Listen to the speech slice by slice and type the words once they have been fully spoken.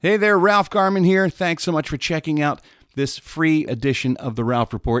Hey there, Ralph Garman here. Thanks so much for checking out this free edition of The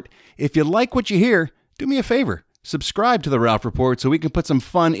Ralph Report. If you like what you hear, do me a favor. Subscribe to The Ralph Report so we can put some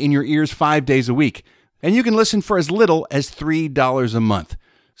fun in your ears 5 days a week. And you can listen for as little as $3 a month.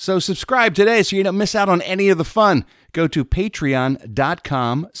 So subscribe today so you don't miss out on any of the fun. Go to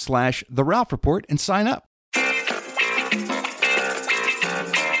patreon.com/The Ralph Report and sign up.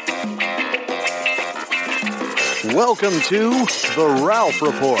 Welcome to The Ralph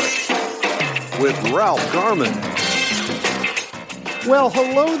Report with Ralph Garman. Well,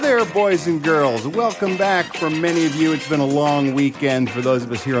 hello there, boys and girls. Welcome back. For many of you, it's been a long weekend. For those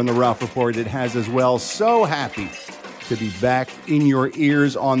of us here on The Ralph Report, it has as well. So happy to be back in your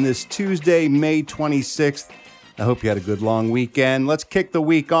ears on this Tuesday, May 26th. I hope you had a good long weekend. Let's kick the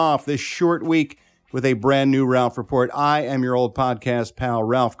week off, this short week, with a brand new Ralph Report. I am your old podcast pal,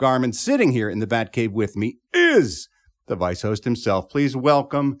 Ralph Garman. Sitting here in the Batcave with me is the vice host himself. Please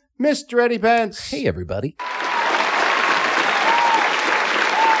welcome Mr. Eddie Pence. Hey, everybody.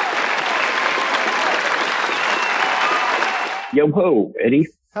 Yo-ho, Eddie.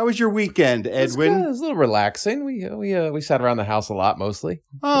 How was your weekend, Edwin? It was a little relaxing. We sat around the house a lot, mostly.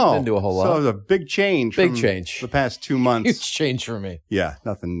 Oh, didn't do a whole lot. So it was a big change. Big from change. The past 2 months. Huge change for me. Yeah,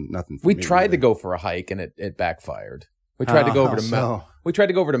 nothing. For We me tried either. to go for a hike, and it backfired. We tried to go over to we tried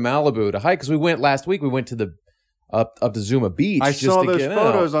to go over to Malibu to hike because we went last week. We went to the up to Zuma Beach. I just saw to those get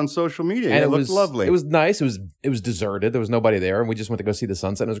photos out. on social media. And it it looked was lovely. It was nice. It was deserted. There was nobody there, and we just went to go see the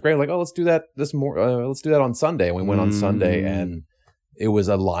sunset. And it was great. Like, oh, let's do that let's do that on Sunday. And we went on Sunday, and it was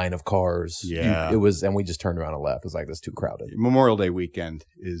a line of cars. Yeah. It was, and we just turned around and left. It was like, that's too crowded. Memorial Day weekend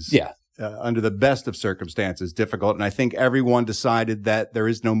is under the best of circumstances difficult, and I think everyone decided that there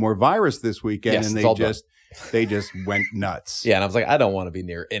is no more virus this weekend, Yes, and it's they just went nuts. Yeah, and I was like, I don't want to be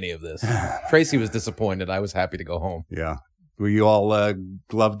near any of this. Tracy was disappointed. I was happy to go home. Yeah. Were you all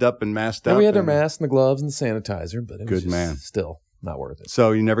gloved up and masked up? And we had our masks and the gloves and the sanitizer, but it was Good man. Still not worth it.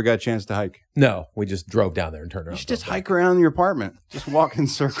 So you never got a chance to hike? No, we just drove down there and turned around. You should just hike around your apartment. Just walk in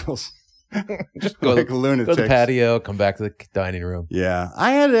circles. Just go, like lunatics. Go to the patio, come back to the dining room. Yeah.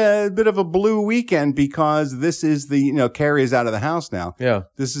 I had a bit of a blue weekend because this is Carrie is out of the house now. Yeah.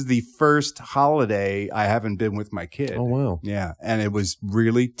 This is the first holiday I haven't been with my kid. Oh, wow. Yeah. And it was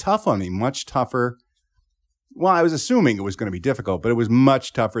really tough on me, much tougher. Well, I was assuming it was going to be difficult, but it was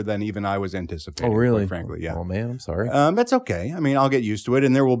much tougher than even I was anticipating. Oh, really? Quite frankly, yeah. Oh, man, I'm sorry. That's okay. I mean, I'll get used to it,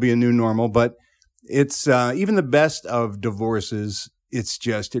 and there will be a new normal, but it's even the best of divorces,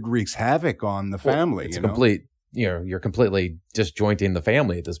 it wreaks havoc on the family. It's complete, you're completely disjointing the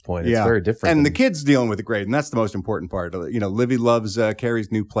family at this point. It's very different. And the kid's dealing with it great, and that's the most important part. Livy loves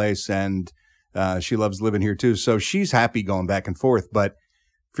Carrie's new place, and she loves living here too. So she's happy going back and forth. But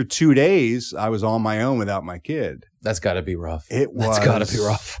for 2 days, I was on my own without my kid. That's got to be rough. That's got to be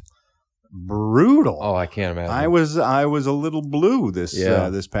rough. Brutal. Oh, I can't imagine. I was a little blue this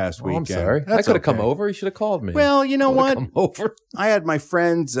past weekend. I'm sorry. I could have come over. You should have called me. Well, you know what? Come over. I had my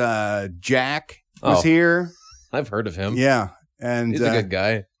friend Jack was here. I've heard of him. Yeah, and he's a good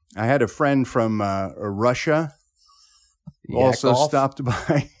guy. I had a friend from Russia also stopped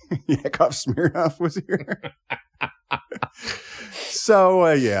by. Yakov Smirnov was here. So,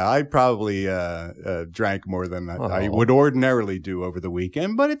 I probably drank more than I would ordinarily do over the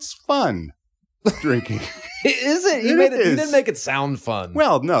weekend, but it's fun drinking. Is it? You didn't make it sound fun.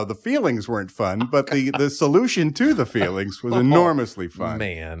 Well, no, the feelings weren't fun, but the solution to the feelings was enormously fun.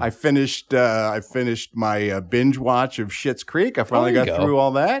 Man. I finished my binge watch of Schitt's Creek. I finally got through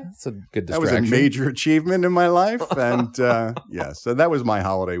all that. That's a good distraction. That was a major achievement in my life. And so that was my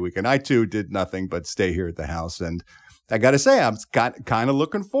holiday weekend. I, too, did nothing but stay here at the house. And I got to say, I'm kind of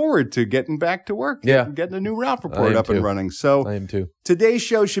looking forward to getting back to work. Getting a new Ralph Report up and running. So I am too. Today's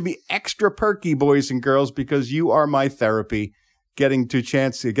show should be extra perky, boys and girls, because you are my therapy. Getting a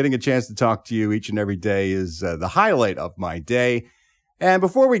chance to talk to you each and every day is the highlight of my day. And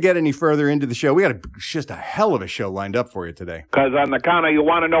before we get any further into the show, we got just a hell of a show lined up for you today. Because on the counter, you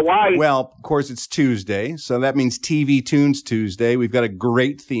want to know why? Well, of course, it's Tuesday, so that means TV Tunes Tuesday. We've got a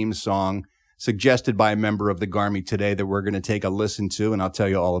great theme song suggested by a member of the Garmy today that we're going to take a listen to, and I'll tell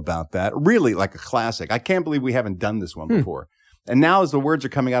you all about that. Really like a classic. I can't believe we haven't done this one before. And now as the words are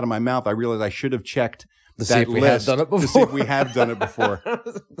coming out of my mouth, I realize I should have checked that list to see if we have done it before.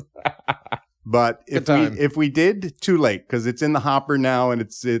 But if we did, too late, because it's in the hopper now, and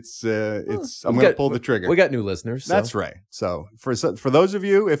it's I'm going to pull the trigger. We got new listeners. So. That's right. So for those of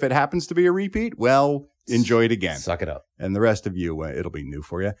you, if it happens to be a repeat, well, enjoy it again. Suck it up. And the rest of you, it'll be new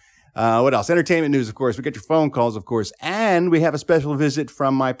for you. What else? Entertainment news, of course. We get your phone calls, of course. And we have a special visit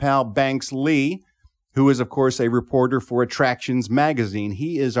from my pal Banks Lee. who is, of course, a reporter for Attractions Magazine.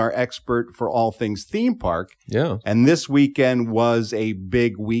 He is our expert for all things theme park. Yeah. And this weekend was a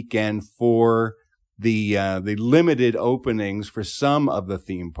big weekend for the limited openings for some of the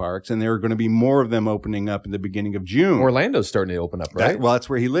theme parks, and there are going to be more of them opening up in the beginning of June. Orlando's starting to open up, right? That's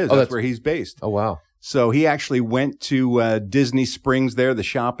where he lives. That's where he's based. Oh, wow. So he actually went to Disney Springs there, the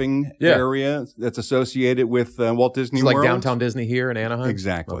shopping area that's associated with Walt Disney World. Like downtown Disney here in Anaheim?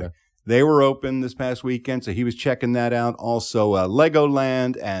 Exactly. Okay. They were open this past weekend, so he was checking that out. Also,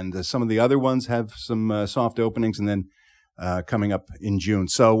 Legoland and some of the other ones have some soft openings, and then coming up in June.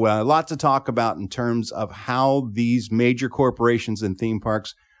 So a lot to talk about in terms of how these major corporations and theme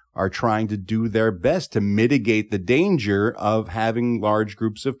parks are trying to do their best to mitigate the danger of having large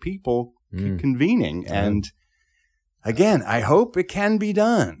groups of people convening. And again, I hope it can be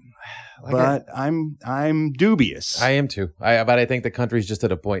done. But I'm dubious. I am too. But I think the country's just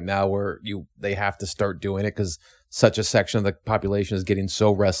at a point now where they have to start doing it because such a section of the population is getting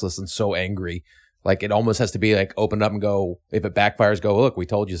so restless and so angry. Like it almost has to be like open up and go. If it backfires, go look. We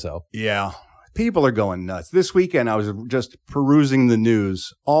told you so. Yeah, people are going nuts. This weekend, I was just perusing the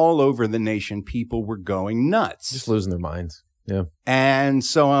news all over the nation. People were going nuts, just losing their minds. Yeah. And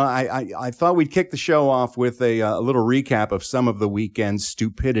so I thought we'd kick the show off with a little recap of some of the weekend's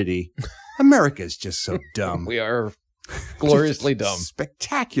stupidity. America's just so dumb. We are gloriously dumb.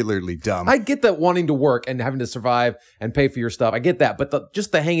 Spectacularly dumb. I get that wanting to work and having to survive and pay for your stuff. I get that. But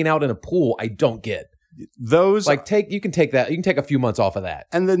just the hanging out in a pool, I don't get. Those you can take that. You can take a few months off of that.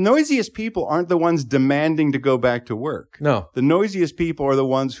 And the noisiest people aren't the ones demanding to go back to work. No. The noisiest people are the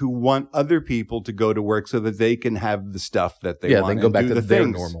ones who want other people to go to work so that they can have the stuff that they want. Yeah, they can go back to their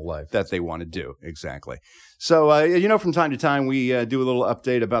things normal life that they want to do. Exactly. So, from time to time, we do a little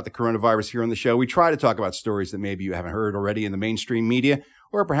update about the coronavirus here on the show. We try to talk about stories that maybe you haven't heard already in the mainstream media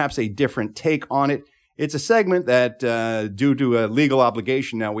or perhaps a different take on it. It's a segment that, due to a legal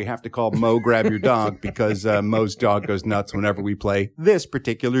obligation now, we have to call Mo Grab Your Dog because Mo's dog goes nuts whenever we play this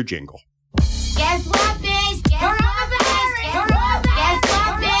particular jingle. Guess what, bitch? Coronavirus! Coronavirus! Guess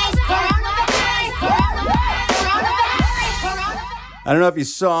what, bitch? Coronavirus! Coronavirus! I don't know if you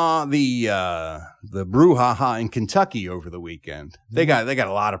saw the brouhaha in Kentucky over the weekend. They got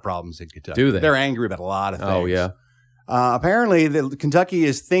a lot of problems in Kentucky. Do they? They're angry about a lot of things. Oh, yeah. Apparently, Kentucky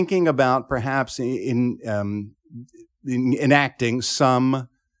is thinking about perhaps in enacting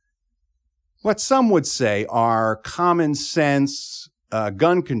what some would say are common sense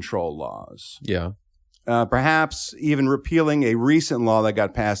gun control laws. Yeah. Perhaps even repealing a recent law that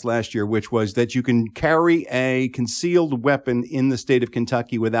got passed last year, which was that you can carry a concealed weapon in the state of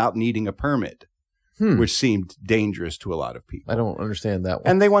Kentucky without needing a permit. Which seemed dangerous to a lot of people. I don't understand that one.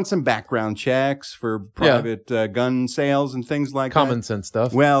 And they want some background checks for private gun sales and things like Common sense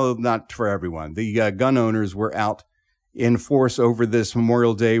stuff. Well, not for everyone. The gun owners were out in force over this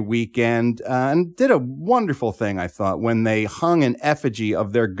Memorial Day weekend and did a wonderful thing, I thought, when they hung an effigy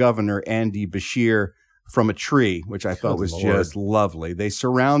of their governor, Andy Beshear, from a tree, which I thought was just lovely. They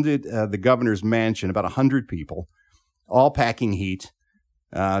surrounded the governor's mansion, about 100 people, all packing heat.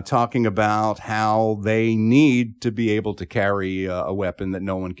 Talking about how they need to be able to carry a weapon that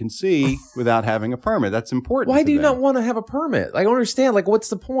no one can see without having a permit. That's important. Why do you not want to have a permit? I don't understand. Like, what's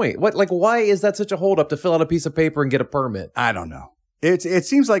the point? Why is that such a holdup to fill out a piece of paper and get a permit? I don't know. It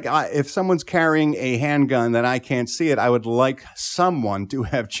seems like if someone's carrying a handgun that I can't see it, I would like someone to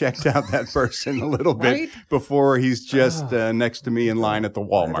have checked out that person a little bit before he's just next to me in line at the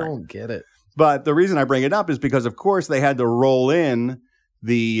Walmart. I don't get it. But the reason I bring it up is because, of course, they had to roll in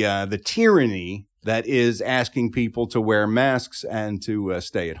the tyranny that is asking people to wear masks and to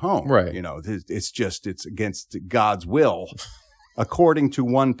stay at home. Right. You know, it's against God's will. According to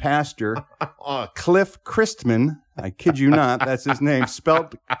one pastor, Cliff Christman, I kid you not, that's his name,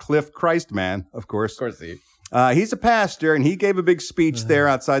 spelled Cliff Christman, of course. Of course he. He's a pastor, and he gave a big speech there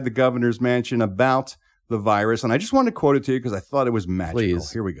outside the governor's mansion about the virus. And I just wanted to quote it to you because I thought it was magical.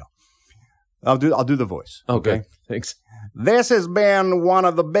 Please. Here we go. I'll do the voice. Okay. Thanks. This has been one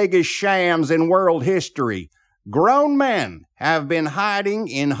of the biggest shams in world history. Grown men have been hiding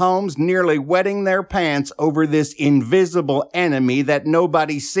in homes, nearly wetting their pants over this invisible enemy that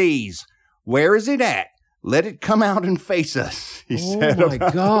nobody sees. Where is it at? Let it come out and face us, he said. Oh, my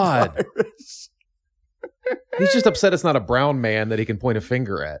God. He's just upset it's not a brown man that he can point a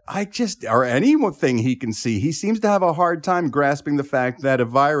finger at. Or anything he can see. He seems to have a hard time grasping the fact that a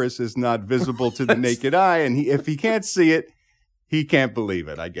virus is not visible to the naked eye. And if he can't see it, he can't believe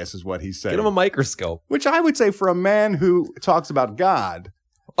it, I guess is what he said. Get him a microscope. Which I would say for a man who talks about God,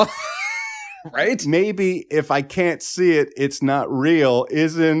 Right? maybe if I can't see it, it's not real,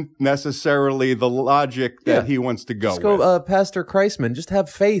 isn't necessarily the logic that he wants to go Just go, with. Pastor Kreisman, just have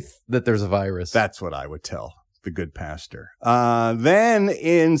faith that there's a virus. That's what I would tell the good pastor. Then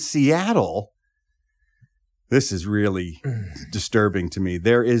in Seattle, this is really disturbing to me.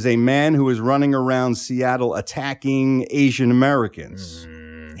 There is a man who is running around Seattle attacking Asian Americans.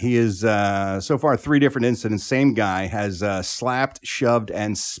 He is, so far, 3 different incidents. Same guy has slapped, shoved,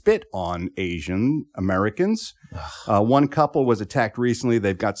 and spit on Asian Americans. One couple was attacked recently.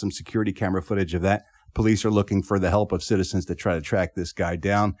 They've got some security camera footage of that. Police are looking for the help of citizens to try to track this guy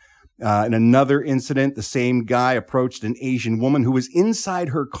down. In another incident, the same guy approached an Asian woman who was inside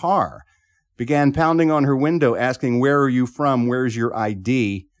her car, began pounding on her window, asking, "Where are you from? Where's your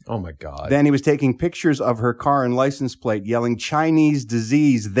ID?" Oh, my God. Then he was taking pictures of her car and license plate, yelling, "Chinese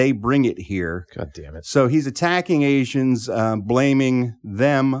disease, they bring it here." God damn it. So he's attacking Asians, blaming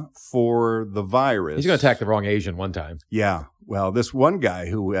them for the virus. He's going to attack the wrong Asian one time. Yeah. Well, this one guy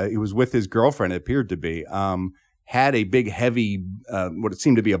who he was with his girlfriend, it appeared to be, had a big, heavy, what it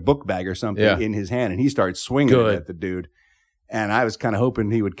seemed to be a book bag or something in his hand, and he started swinging it at the dude. And I was kind of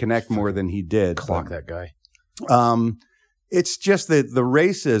hoping he would connect more than he did. Clock that guy. It's just that the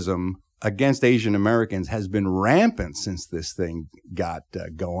racism against Asian Americans has been rampant since this thing got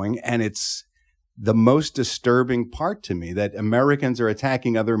going. And it's the most disturbing part to me that Americans are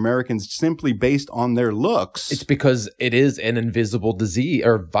attacking other Americans simply based on their looks. It's because it is an invisible disease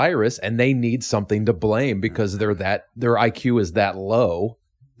or virus, and they need something to blame because their IQ is that low.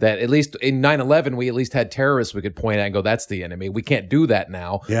 That at least in 9/11, we at least had terrorists we could point at and go, that's the enemy. We can't do that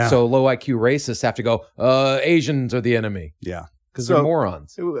now. Yeah. So low IQ racists have to go, Asians are the enemy. Yeah. Because they're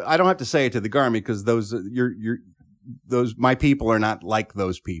morons. I don't have to say it to the Garmy because those my people are not like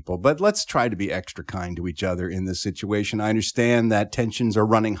those people. But let's try to be extra kind to each other in this situation. I understand that tensions are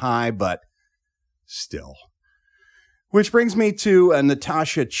running high, but still. Which brings me to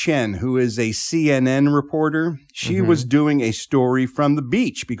Natasha Chen, who is a CNN reporter. She was doing a story from the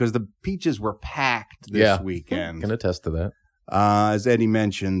beach because the beaches were packed this weekend. Can attest to that. As Eddie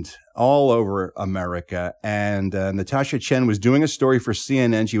mentioned, all over America. And Natasha Chen was doing a story for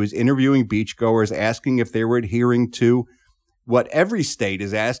CNN. She was interviewing beachgoers, asking if they were adhering to what every state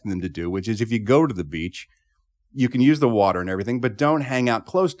is asking them to do, which is if you go to the beach, you can use the water and everything, but don't hang out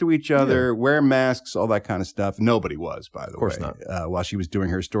close to each other, wear masks, all that kind of stuff. Nobody was, by the way. Of course not. While she was doing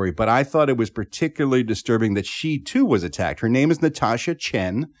her story. But I thought it was particularly disturbing that she, too, was attacked. Her name is Natasha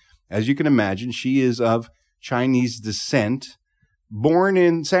Chen. As you can imagine, she is of Chinese descent. Born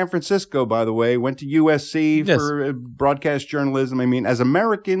in San Francisco, by the way. Went to USC for broadcast journalism. I mean, as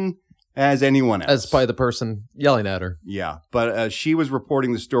American as anyone else. As probably the person yelling at her. Yeah, but she was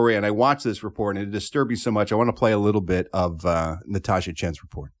reporting the story, and I watched this report, and it disturbed me so much. I want to play a little bit of Natasha Chen's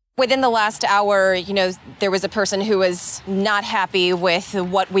report. Within the last hour, there was a person who was not happy with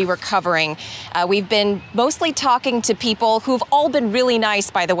what we were covering. We've been mostly talking to people who've all been really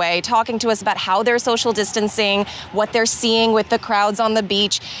nice, by the way, talking to us about how they're social distancing, what they're seeing with the crowds on the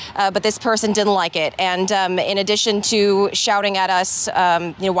beach. But this person didn't like it. And in addition to shouting at us,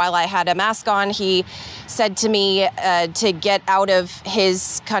 while I had a mask on, he said to me to get out of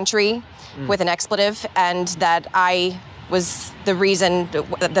his country with an expletive, and that I was the reason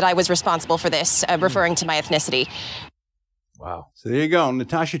that I was responsible for this, referring to my ethnicity. Wow. So there you go.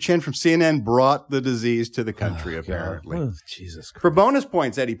 Natasha Chen from CNN brought the disease to the country, apparently. Oh, Jesus Christ. For bonus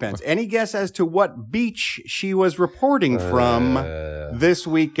points, Eddie Pence, any guess as to what beach she was reporting from this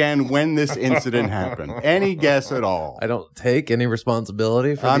weekend when this incident happened? Any guess at all? I don't take any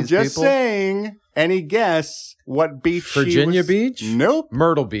responsibility for I'm these people. just saying, any guess what beach Virginia Beach? Nope.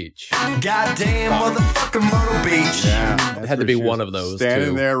 Myrtle Beach. Goddamn motherfucking Myrtle Beach. Yeah, It had to be one of those, standing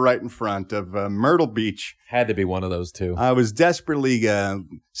too. there right in front of Myrtle Beach. Had to be one of those two. I was desperately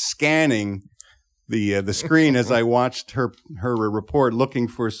scanning the screen as I watched her report, looking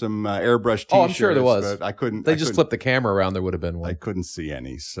for some airbrush t-shirts. Oh, I'm sure there was. But I couldn't. They just flipped the camera around. There would have been one. I couldn't see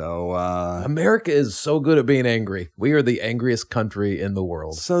any. So America is so good at being angry. We are the angriest country in the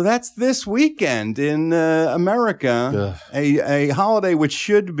world. So that's this weekend in America, a holiday which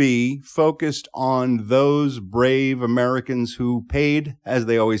should be focused on those brave Americans who paid, as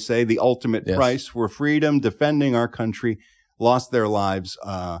they always say, the ultimate price for freedom, defending our country, lost their lives.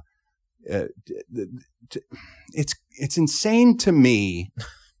 It's insane to me.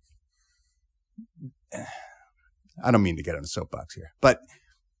 I don't mean to get on a soapbox here, but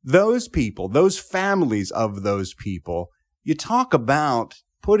those people, those families of those people, you talk about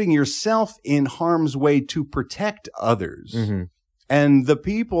putting yourself in harm's way to protect others. Mm-hmm. And the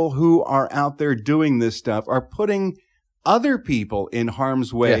people who are out there doing this stuff are putting other people in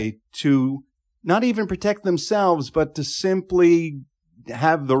harm's way to not even protect themselves, but to simply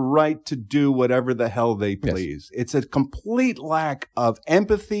have the right to do whatever the hell they please. Yes. It's a complete lack of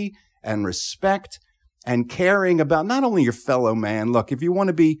empathy and respect and caring about not only your fellow man. Look, if you want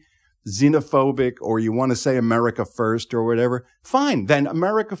to be xenophobic or you want to say America first or whatever, fine, then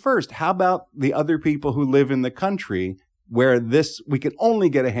America first. How about the other people who live in the country where we can only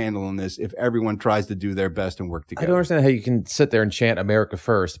get a handle on this if everyone tries to do their best and work together? I don't understand how you can sit there and chant America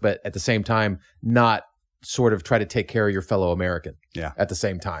first, but at the same time, not sort of try to take care of your fellow American. Yeah. At the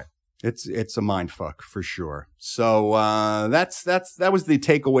same time. It's a mind fuck for sure. So that was the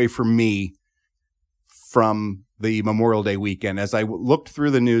takeaway for me from the Memorial Day weekend. As I looked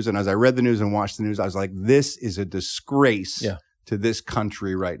through the news and as I read the news and watched the news, I was like, this is a disgrace to this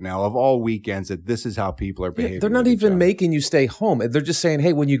country right now. Of all weekends, that this is how people are behaving. They're not even making you stay home. They're just saying,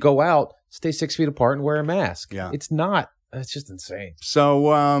 hey, when you go out, stay 6 feet apart and wear a mask. Yeah. It's not. That's just insane. So,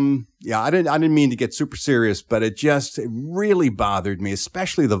 I didn't mean to get super serious, but it really bothered me,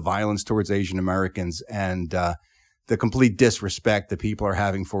 especially the violence towards Asian Americans and the complete disrespect that people are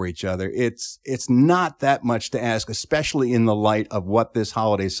having for each other. It's not that much to ask, especially in the light of what this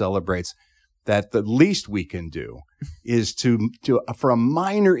holiday celebrates, that the least we can do is to for a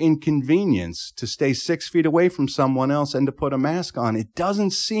minor inconvenience to stay 6 feet away from someone else and to put a mask on. It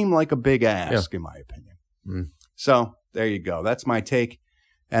doesn't seem like a big ask, in my opinion. Mm. So there you go. That's my take.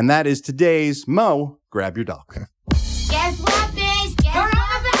 And that is today's Mo, Grab Your Dog. Guess what, bitch?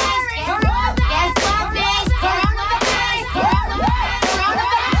 Coronavirus! Guess what, bitch? Coronavirus!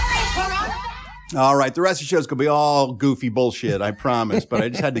 All right. The rest of the show is going to be all goofy bullshit, I promise. But I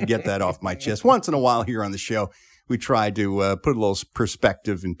just had to get that off my chest. Once in a while here on the show, we try to put a little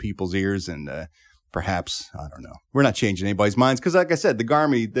perspective in people's ears and perhaps, I don't know. We're not changing anybody's minds because, like I said, the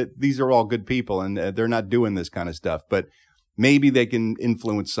Garmy, these are all good people and they're not doing this kind of stuff. But maybe they can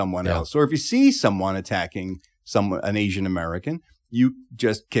influence someone else. Or if you see someone attacking an Asian American, you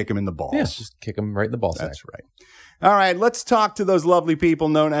just kick him in the balls. Yeah, just kick him right in the ball sack. That's right. All right, let's talk to those lovely people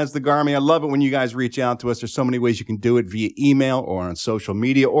known as the Garmy. I love it when you guys reach out to us. There's so many ways you can do it via email or on social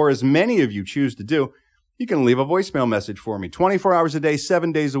media, or as many of you choose to do. You can leave a voicemail message for me 24 hours a day,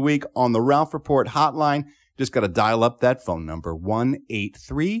 7 days a week on the Ralph Report hotline. Just got to dial up that phone number,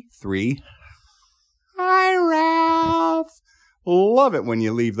 1-833. Hi, Ralph. Love it when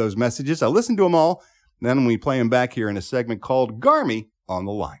you leave those messages. I listen to them all. Then we play them back here in a segment called Garmy on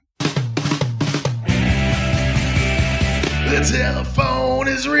the Line. The telephone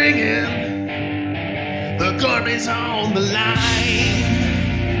is ringing. The Garmy's on the line.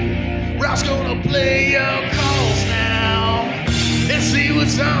 Ralph's gonna play your calls now and see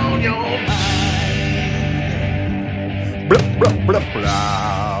what's on your mind. Blah, blah, blah,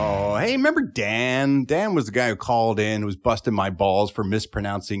 blah. Hey, remember Dan? Dan was the guy who called in, who was busting my balls for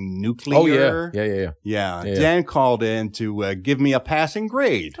mispronouncing nuclear. Oh, yeah. Dan called in to give me a passing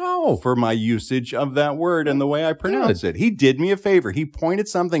grade for my usage of that word and the way I pronounce it. He did me a favor. He pointed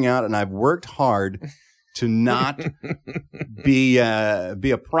something out, and I've worked hard to not be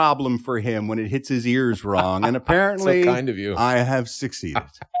a problem for him when it hits his ears wrong. And apparently, so kind of you. I have succeeded.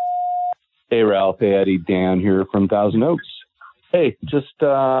 Hey, Ralph. Hey, Eddie. Dan here from Thousand Oaks. Hey, just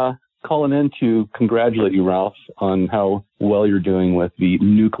calling in to congratulate you, Ralph, on how well you're doing with the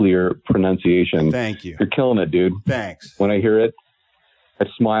nuclear pronunciation. Thank you. You're killing it, dude. Thanks. When I hear it, I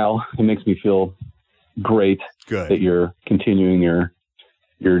smile. It makes me feel great that you're continuing your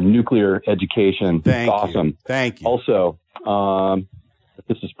nuclear education. Thank you. Awesome. Thank you. Also,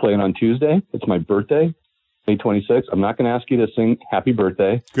 this is playing on Tuesday. It's my birthday, May 26th. I'm not going to ask you to sing happy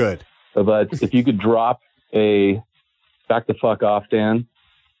birthday. Good. But if you could drop a back the fuck off, Dan,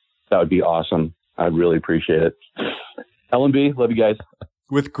 that would be awesome. I'd really appreciate it. L&B, love you guys.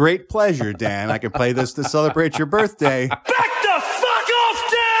 With great pleasure, Dan. I can play this to celebrate your birthday. Back the fuck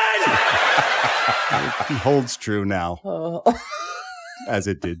off, Dan! It holds true now. As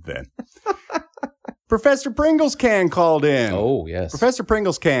it did then. Professor Pringles Can called in. Oh, yes. Professor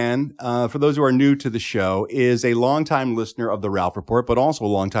Pringles Can, for those who are new to the show, is a longtime listener of the Ralph Report, but also a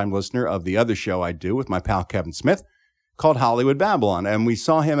longtime listener of the other show I do with my pal Kevin Smith called Hollywood Babylon. And we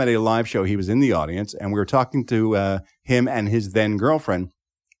saw him at a live show. He was in the audience, and we were talking to him and his then girlfriend.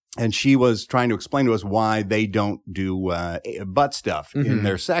 And she was trying to explain to us why they don't do butt stuff in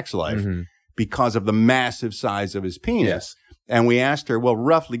their sex life because of the massive size of his penis. Yes. And we asked her, well,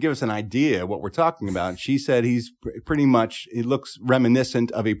 roughly give us an idea of what we're talking about. And she said he's pretty much, he looks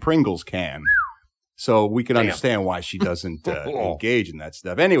reminiscent of a Pringles can. So we can understand why she doesn't engage in that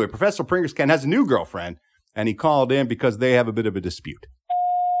stuff. Anyway, Professor Pringles Can has a new girlfriend, and he called in because they have a bit of a dispute.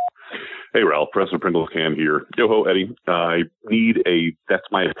 Hey, Ralph, Professor Pringles can here. Yo-ho, Eddie. I need that's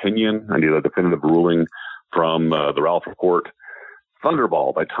my opinion. I need a definitive ruling from the Ralph Report.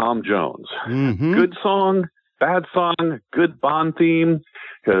 Thunderball by Tom Jones. Mm-hmm. Good song, bad song, good Bond theme.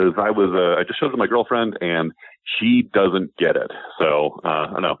 Because I just showed it to my girlfriend, and she doesn't get it. So, I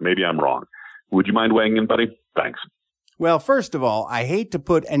don't know, maybe I'm wrong. Would you mind weighing in, buddy? Thanks. Well, first of all, I hate to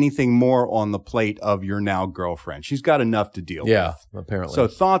put anything more on the plate of your now girlfriend. She's got enough to deal with. Yeah, apparently. So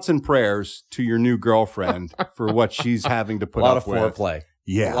thoughts and prayers to your new girlfriend for what she's having to put up with. A lot of foreplay.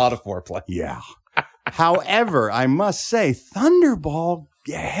 Yeah. A lot of foreplay. Yeah. However, I must say, Thunderball,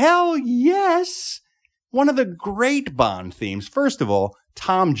 hell yes. One of the great Bond themes. First of all,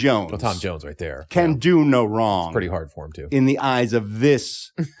 Tom Jones. Well, Tom Jones right there. Can do no wrong. It's pretty hard for him, too. In the eyes of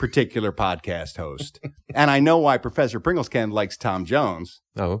this particular podcast host. And I know why Professor Pringlescan likes Tom Jones.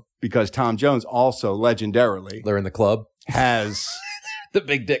 Oh. Because Tom Jones also legendarily. They're in the club. Has. The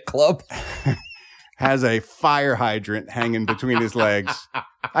Big Dick Club. Has a fire hydrant hanging between his legs.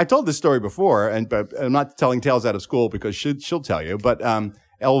 I told this story before, but I'm not telling tales out of school because she'll tell you. But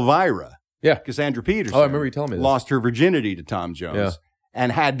Elvira. Yeah. Cassandra Peterson. Oh, I remember you telling me this. Lost her virginity to Tom Jones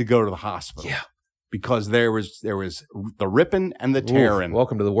and had to go to the hospital. Yeah. Because there was the ripping and the tearing.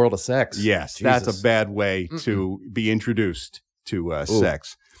 Welcome to the world of sex. Yes, Jesus. that's a bad way to be introduced to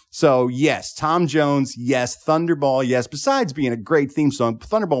sex. So, yes, Tom Jones, yes, Thunderball, yes. Besides being a great theme song,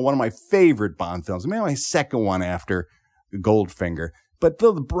 Thunderball, one of my favorite Bond films. Maybe my second one after Goldfinger. But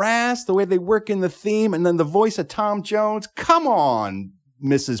the brass, the way they work in the theme, and then the voice of Tom Jones. Come on,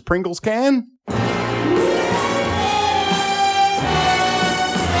 Mrs. Pringles can.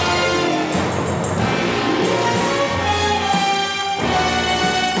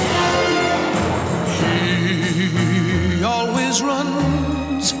 He always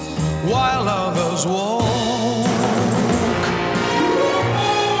runs while others walk.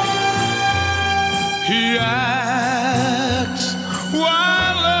 He acts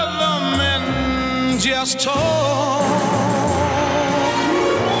while other men just talk.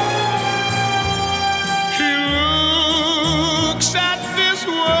 He looks at this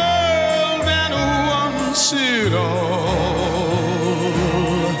world and wants it all.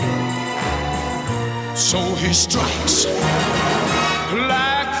 So he strikes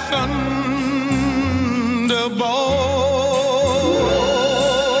like thunderbolt.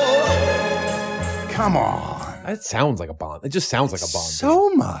 Come on. It sounds like a Bond. It just sounds like a Bond. So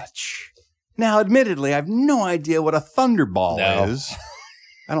much. Now, admittedly, I have no idea what a thunderball is.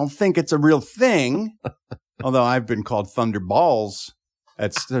 I don't think it's a real thing, although I've been called thunderballs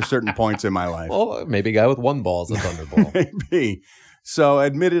at certain points in my life. Well, maybe a guy with one ball is a thunderball. Maybe. So,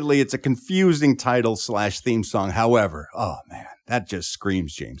 admittedly, it's a confusing title / theme song. However, oh, man, that just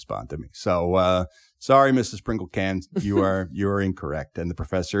screams James Bond to me. So, sorry, Mrs. Pringlecan, you are incorrect, and the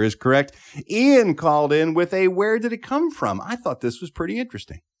professor is correct. Ian called in with a where did it come from? I thought this was pretty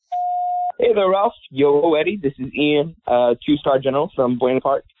interesting. Hey there, Ralph. Yo, Eddie. This is Ian, 2-star general from Buena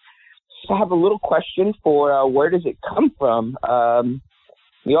Park. So I have a little question for where does it come from?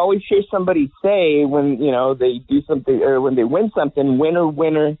 You always hear somebody say when, they do something or when they win something, winner,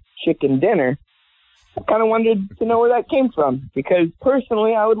 winner, chicken dinner. I kind of wanted to know where that came from because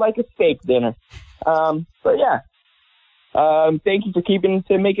personally I would like a steak dinner. But yeah, thank you for keeping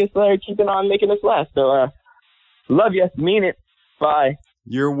on making us laugh. So, love you. Mean it. Bye.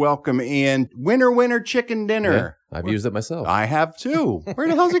 You're welcome, Ian. Winner, winner, chicken dinner. Yeah, I've used it myself. I have too. Where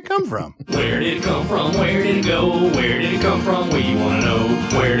the hell does it come from? Where did it come from? Where did it go? Where did it come from? We want to know.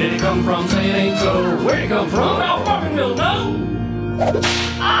 Where did it come from? Say it ain't so. Where did it come from? Ralph fucking will know.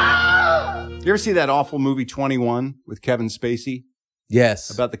 Ah! You ever see that awful movie 21 with Kevin Spacey? Yes.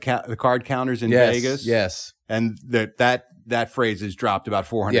 About the card counters in Yes, Vegas? yes. And that phrase is dropped about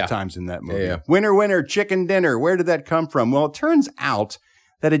 400 times in that movie. Yeah. Winner, winner, chicken dinner. Where did that come from? Well, it turns out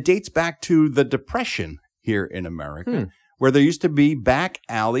that it dates back to the Depression here in America, where there used to be back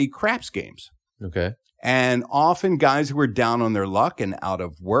alley craps games. Okay. And often guys who were down on their luck and out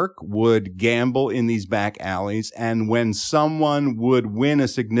of work would gamble in these back alleys. And when someone would win a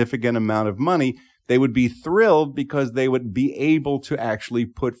significant amount of money, they would be thrilled because they would be able to actually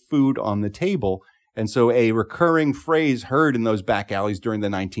put food on the table. And so a recurring phrase heard in those back alleys during the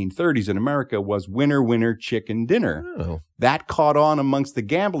 1930s in America was winner, winner, chicken dinner. Oh. That caught on amongst the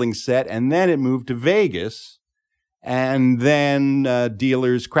gambling set, and then it moved to Vegas. And then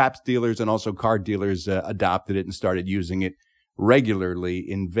craps dealers, and also card dealers adopted it and started using it regularly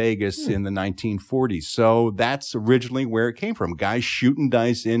in Vegas in the 1940s. So that's originally where it came from. Guys shooting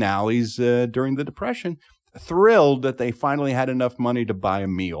dice in alleys during the Depression, thrilled that they finally had enough money to buy a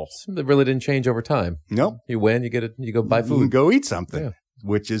meal. That really didn't change over time. Nope. You win, you go buy You can food. go eat something. Yeah.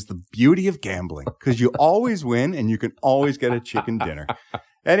 which is the beauty of gambling because you always win and you can always get a chicken dinner.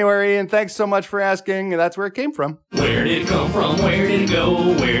 Anyway, Ian, thanks so much for asking. That's where it came from. Where did it come from? Where did it go?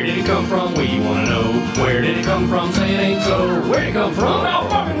 Where did it come from? We want to know. Where did it come from? Say it ain't so. Where did it come from?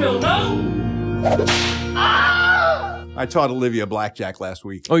 Ralph fucking will know. I taught Olivia blackjack last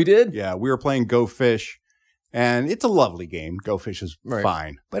week. Oh, you did? Yeah, we were playing Go Fish, and it's a lovely game. Go Fish is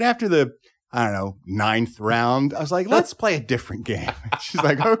fine. But after the, I don't know, 9th round, I was like, let's play a different game. She's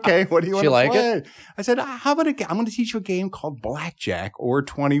like, okay, what do you want to play? It? I said, how about I'm going to teach you a game called Blackjack or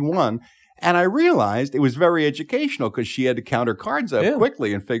 21. And I realized it was very educational because she had to count her cards up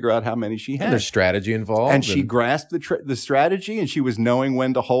quickly and figure out how many she had. And there's strategy involved. And she grasped the strategy, and she was knowing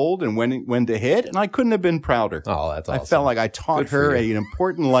when to hold and when to hit. And I couldn't have been prouder. Oh, that's awesome. I felt like I taught her an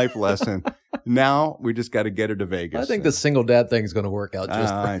important life lesson. Now we just got to get her to Vegas. I think the single dad thing is going to work out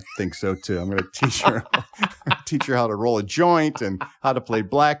just I think so too. I'm going to teach her how to roll a joint and how to play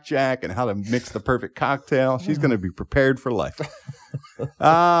blackjack and how to mix the perfect cocktail. She's going to be prepared for life.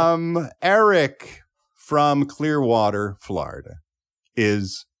 Eric from Clearwater, Florida,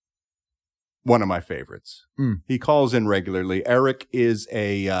 is one of my favorites. He calls in regularly. Eric is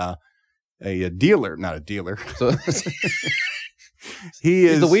a dealer, not a dealer. So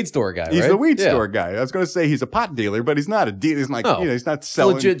he's the weed store guy. He's right? the weed store guy. I was going to say he's a pot dealer, but he's not a dealer. He's like he's not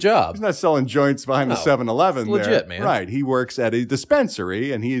selling. Legit job. He's not selling joints behind the 7-Eleven. It's legit, man. Right. He works at a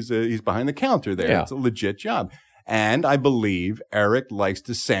dispensary, and he's behind the counter there. Yeah. It's a legit job. And I believe Eric likes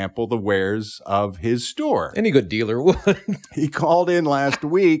to sample the wares of his store. Any good dealer would. He called in last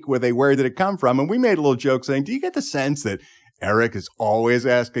week with a where did it come from? And we made a little joke saying, do you get the sense that Eric is always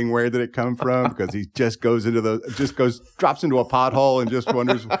asking where did it come from? Because he just drops into a pothole and just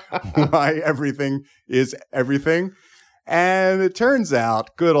wonders why everything is everything. And it turns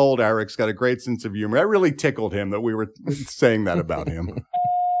out good old Eric's got a great sense of humor. That really tickled him that we were saying that about him.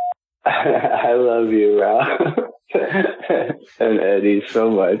 I love you, Ralph. And Eddie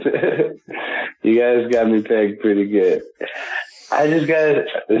so much. You guys got me pegged pretty good. This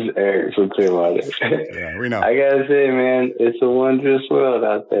is Eric from Clearwater. Yeah, we know. I gotta say, man, it's a wondrous world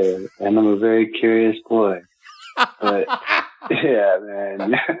out there, and I'm a very curious boy. But yeah,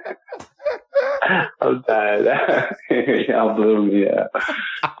 man, I'm tired. Y'all blew me up.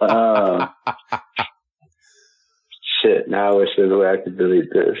 Shit, now I wish there was a way I could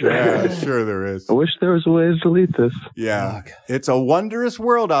delete this. Yeah, sure there is. I wish there was a way to delete this. Yeah. It's a wondrous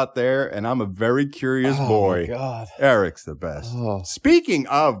world out there, and I'm a very curious boy. Oh, my God. Eric's the best. Oh. Speaking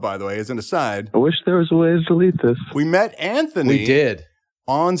of, by the way, as an aside, I wish there was a way to delete this. we met Anthony. We did.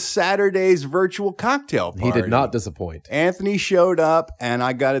 On Saturday's virtual cocktail party. He did not disappoint. Anthony showed up, and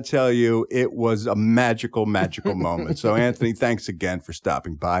I got to tell you, it was a magical, magical moment. So, Anthony, thanks again for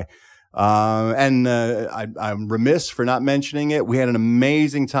stopping by. I'm remiss for not mentioning it. We had an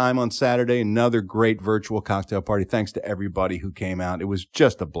amazing time on Saturday, another great virtual cocktail party. Thanks to everybody who came out. It was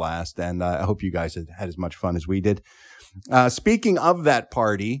just a blast, and I hope you guys had as much fun as we did. Speaking of that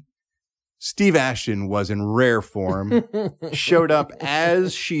party, Steve Ashton was in rare form, showed up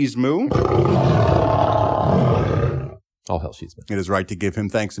as Shizmu. All hell, Shizmu. It is right to give him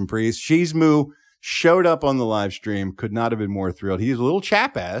thanks and praise. Shizmu showed up on the live stream, could not have been more thrilled. He's a little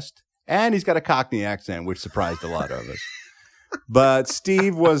chap-assed. And he's got a Cockney accent, which surprised a lot of us. But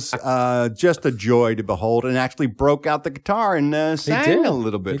Steve was just a joy to behold and actually broke out the guitar and sang a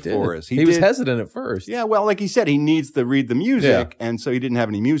little bit for us. He was hesitant at first. Yeah, well, like he said, he needs to read the music, and so he didn't have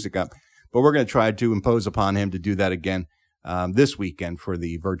any music up. But we're going to try to impose upon him to do that again this weekend for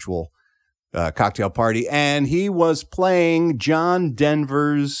the virtual cocktail party. And he was playing John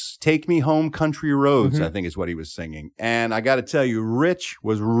Denver's Take Me Home Country Roads, I think is what he was singing. And I got to tell you, Rich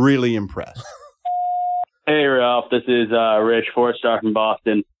was really impressed. Hey, Ralph, this is Rich, 4-star from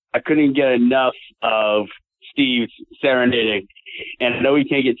Boston. I couldn't get enough of Steve's serenading. And I know we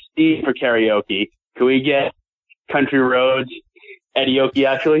can't get Steve for karaoke. Can we get Country Roads, Eddie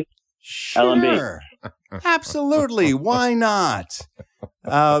actually? Sure. LMB. Absolutely. Why not?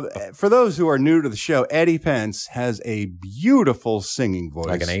 For those who are new to the show, Eddie Pence has a beautiful singing voice.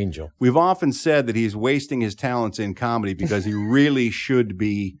 Like an angel. We've often said that he's wasting his talents in comedy because he really should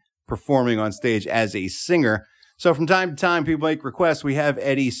be performing on stage as a singer. So from time to time, people make requests. We have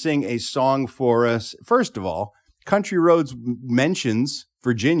Eddie sing a song for us. First of all, Country Roads mentions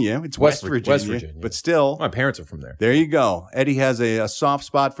Virginia. It's West Virginia, but still. My parents are from there. There you go. Eddie has a soft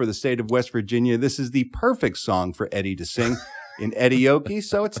spot for the state of West Virginia. This is the perfect song for Eddie to sing in Eddie-okie.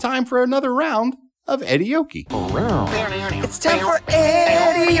 So it's time for another round of Eddie-okie. It's time for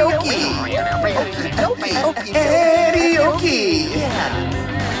Eddie-okie. Eddie-okie.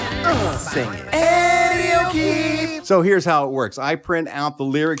 Yeah. Sing it. Eddie-okie. So here's how it works. I print out the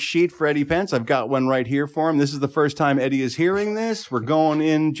lyric sheet for Eddie Pence. I've got one right here for him. This is the first time Eddie is hearing this. We're going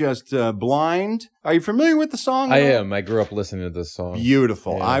in just blind. Are you familiar with the song? I am. I grew up listening to this song.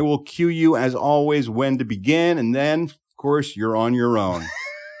 Beautiful. Yeah. I will cue you, as always, when to begin, and then, of course, you're on your own.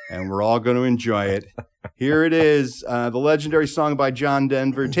 And we're all going to enjoy it. Here it is, the legendary song by John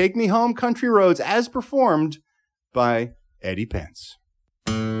Denver, Take Me Home, Country Roads, as performed by Eddie Pence.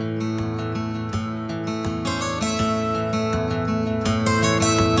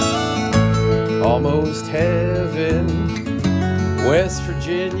 Almost heaven, West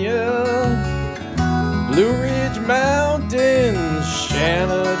Virginia, Blue Ridge Mountains,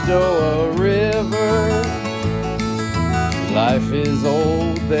 Shenandoah River. Life is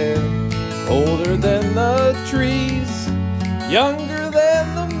old there, older than the trees, younger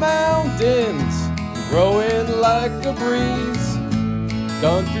than the mountains, growing like a breeze.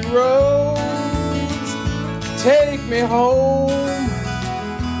 Country roads, take me home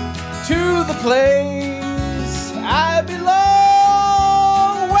to the place I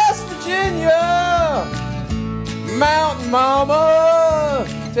belong, West Virginia. Mountain mama,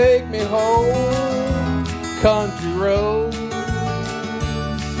 take me home, country roads.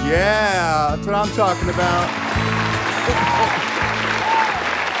 Yeah, that's what I'm talking about.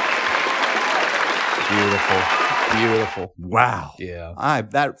 Beautiful. Wow. Yeah.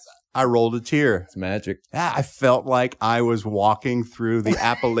 I rolled a tear. It's magic. Yeah, I felt like I was walking through the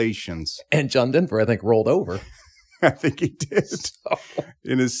Appalachians. And John Denver, I think, rolled over. I think he did.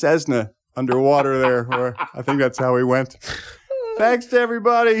 In his Cessna underwater there. Where I think that's how he went. Thanks to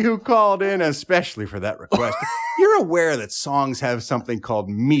everybody who called in, especially for that request. You're aware that songs have something called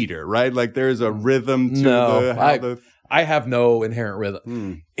meter, right? Like there's a rhythm to I have no inherent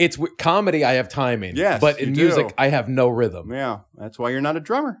rhythm. It's comedy, I have timing. Yes, but in you music, do. I have no rhythm. Yeah, that's why you're not a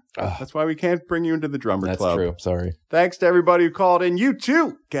drummer. That's why we can't bring you into the drummer That's club. true. Sorry. Thanks to everybody who called in. You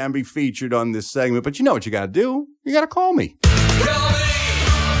too can be featured on this segment, but you know what you got to do? You got to call me.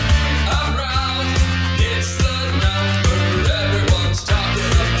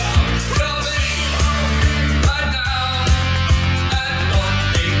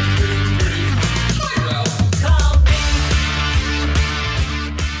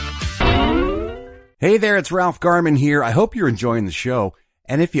 Hey there, it's Ralph Garman here. I hope you're enjoying the show.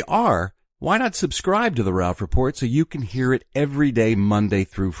 And if you are, why not subscribe to the Ralph Report so you can hear it every day, Monday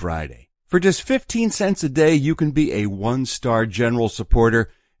through Friday? For just 15 cents a day, you can be a one-star general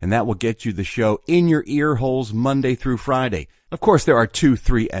supporter, and that will get you the show in your ear holes Monday through Friday. Of course, there are 2,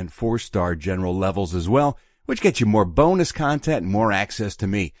 3, and 4-star general levels as well, which get you more bonus content and more access to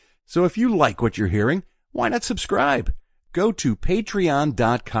me. So if you like what you're hearing, why not subscribe? Go to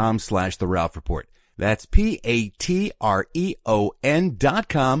patreon.com/The Ralph Report. That's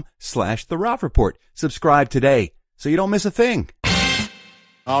patreon.com/The Ralph Report. Subscribe today so you don't miss a thing.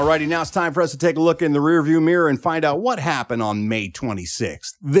 Alrighty, now it's time for us to take a look in the rearview mirror and find out what happened on May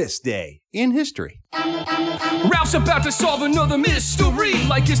 26th, this day in history. Ralph's about to solve another mystery.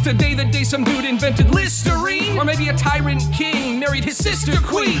 Like is today the day some dude invented Listerine? Or maybe a tyrant king married his sister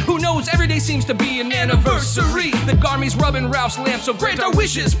queen. Who knows, every day seems to be an anniversary. The Garmy's rubbing Ralph's lamp, so grant our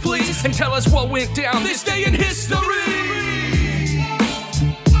wishes please. And tell us what went down this day in history.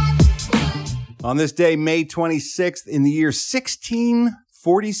 On this day, May 26th, in the year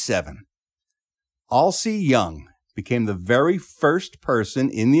 1647, Alcee Young became the very first person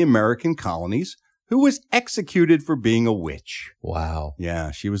in the American colonies who was executed for being a witch. Wow.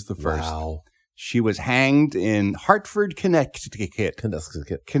 Yeah, she was the first. Wow. She was hanged in Hartford, Connecticut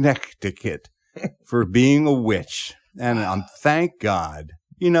for being a witch. And thank God.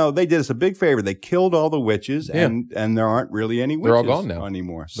 You know, they did us a big favor. They killed all the witches, and there aren't really any witches They're all gone now.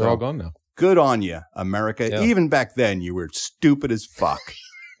 anymore. They're all gone now. Good on you, America. Yeah. Even back then, you were stupid as fuck.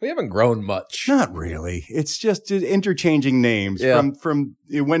 We haven't grown much. Not really. It's just interchanging names. Yeah. From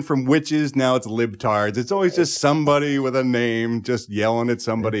it went from witches, now it's libtards. It's always just somebody with a name just yelling at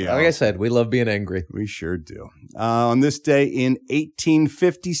somebody else. Like I said, we love being angry. We sure do. On this day in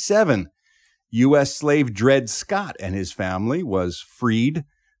 1857, U.S. slave Dred Scott and his family was freed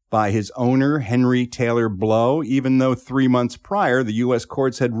by his owner, Henry Taylor Blow, even though 3 months prior, the U.S.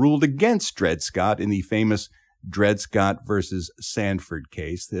 courts had ruled against Dred Scott in the famous Dred Scott versus Sanford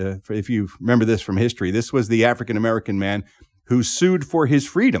case. If you remember this from history, this was the African-American man who sued for his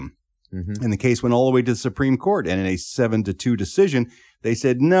freedom. Mm-hmm. And the case went all the way to the Supreme Court. And in a 7-2 decision, they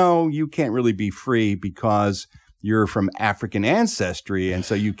said, no, you can't really be free because you're from African ancestry, and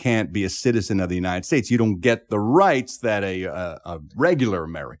so you can't be a citizen of the United States. You don't get the rights that a regular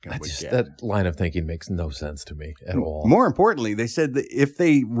American would get. That line of thinking makes no sense to me at all. More importantly, they said that if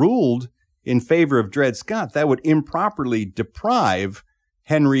they ruled in favor of Dred Scott, that would improperly deprive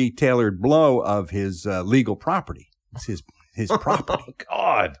Henry Taylor Blow of his legal property. It's his property. Oh,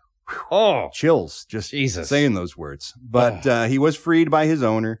 God. Oh. Chills just saying those words. But he was freed by his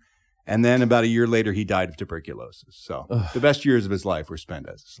owner, and then about a year later, he died of tuberculosis. So the best years of his life were spent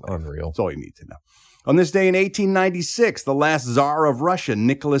as a slave. Unreal. That's all you need to know. On this day in 1896, the last Tsar of Russia,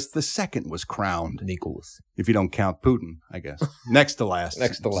 Nicholas II, was crowned. Nicholas. If you don't count Putin, I guess. Next to last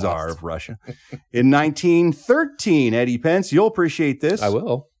last. Tsar of Russia. In 1913, Eddie Pence, you'll appreciate this. I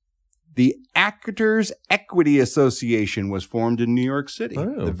will. The Actors Equity Association was formed in New York City.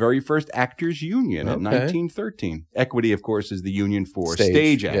 Oh. The very first actors union in Okay. 1913. Equity, of course, is the union for Stage,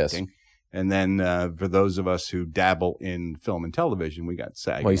 stage yes. acting. And then for those of us who dabble in film and television, we got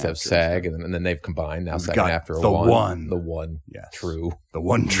SAG. Well, you used to have Actors. SAG, and then they've combined. Now We've SAG got and after the one. one. The one. Yes. True. The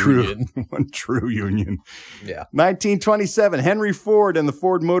one true, Union. one true union. Yeah. 1927, Henry Ford and the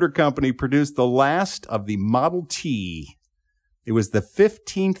Ford Motor Company produced the last of the Model T. It was the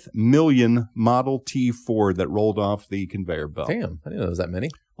 15th million Model T Ford that rolled off the conveyor belt. Damn. I didn't know there was that many.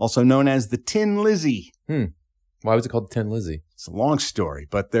 Also known as the Tin Lizzie. Why was it called Tin Lizzie? It's a long story,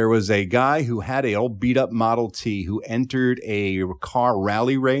 but there was a guy who had a old beat up Model T who entered a car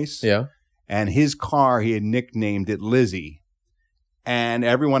rally race. Yeah. And his car, he had nicknamed it Lizzie. And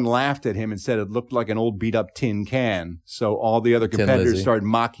everyone laughed at him and said it looked like an old beat up tin can. So all the other Tin competitors Lizzie. started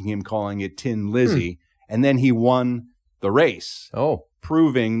mocking him, calling it Tin Lizzie. And then he won the race. Oh.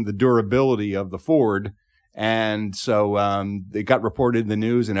 Proving the durability of the Ford. And so it got reported in the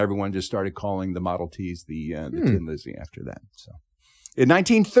news, and everyone just started calling the Model Ts the Tin Lizzie after that. So, in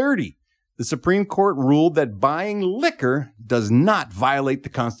 1930, the Supreme Court ruled that buying liquor does not violate the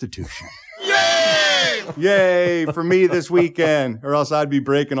Constitution. Yay! Yay for me this weekend, or else I'd be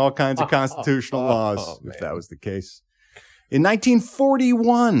breaking all kinds of constitutional laws if that was the case. In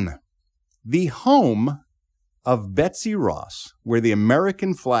 1941, the home of Betsy Ross, where the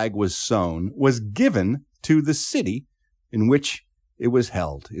American flag was sewn, was given to the city in which it was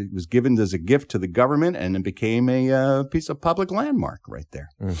held. It was given as a gift to the government, and it became a piece of public landmark right there.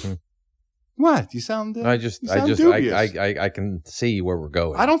 Mm-hmm. What? You sound dubious. I can see where we're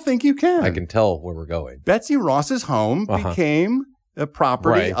going. I don't think you can. I can tell where we're going. Betsy Ross's home became a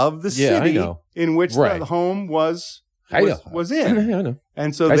property of the city in which the home was in. I know.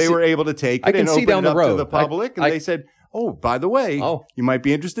 And so they were able to take it and open it up to the public. And they said, oh, by the way, you might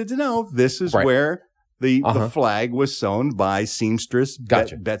be interested to know, this is where the flag was sewn by seamstress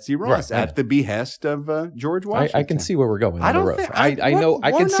Betsy Ross at the behest of George Washington. I can see where we're going. I don't think I know.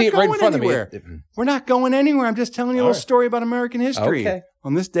 I can see it right in front of me. We're not going anywhere. I'm just telling you a little story about American history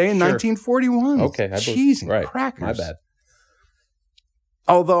on this day in 1941. Okay. Cheese and crackers. My bad.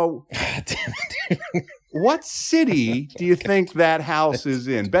 Although, what city do you think that house is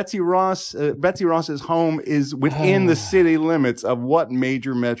in? Betsy Ross's home is within the city limits of what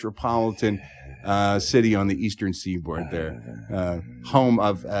major metropolitan city on the eastern seaboard there? Home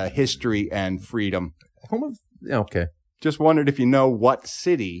of history and freedom. Okay. Just wondered if you know what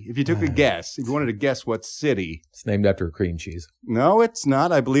city, if you took a guess, if you wanted to guess what city. It's named after a cream cheese. No, it's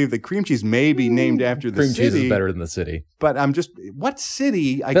not. I believe the cream cheese may be named after the city. Cream cheese is better than the city. But I'm just, what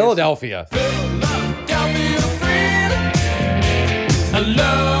city? Philadelphia.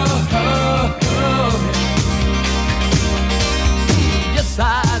 Yes,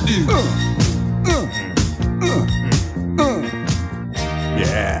 I do.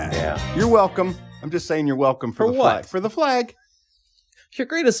 Yeah. You're welcome. I'm just saying you're welcome for the what? flag. For the flag. Your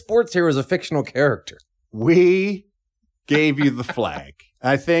greatest sports hero is a fictional character. We gave you the flag.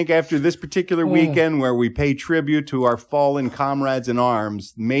 I think after this particular weekend where we pay tribute to our fallen comrades in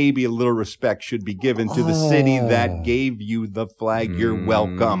arms, maybe a little respect should be given to the city that gave you the flag. You're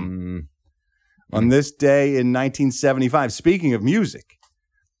welcome. On this day in 1975, speaking of music,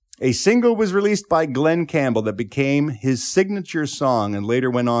 a single was released by Glenn Campbell that became his signature song and later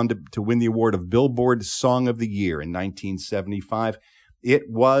went on to win the award of Billboard Song of the Year in 1975. It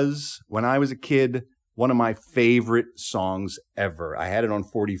was, when I was a kid, one of my favorite songs ever. I had it on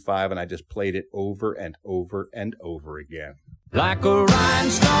 45 and I just played it over and over and over again. Like a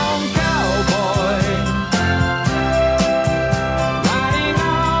rhinestone cowboy.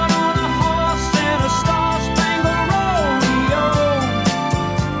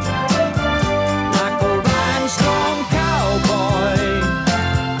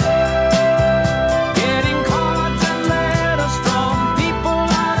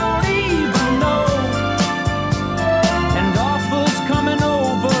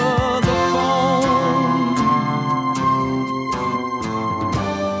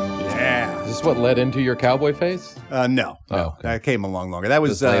 what led into your cowboy face? No. Okay. That came along longer. That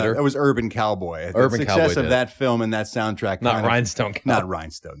was later? that was Urban Cowboy. Urban the Cowboy success of did. that film and that soundtrack. Not Rhinestone Cowboy. Not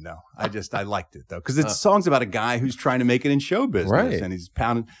Rhinestone. No, I liked it though because it's songs about a guy who's trying to make it in show business, Right. and he's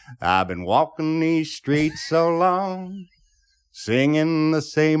pounding. I've been walking these streets so long, singing the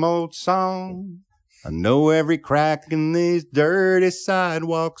same old song. I know every crack in these dirty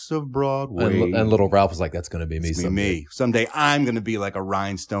sidewalks of Broadway. And little Ralph was like, "That's going to be me It's someday." me. Someday I'm going to be like a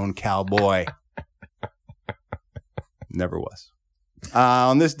Rhinestone Cowboy. Never was.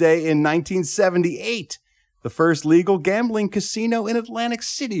 On this day in 1978, the first legal gambling casino in Atlantic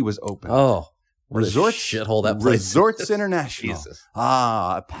City was opened. Oh, what Resorts, a shithole that place Resorts is. International. Jesus.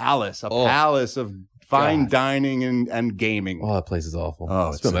 A palace of fine dining and gaming. Oh, that place is awful.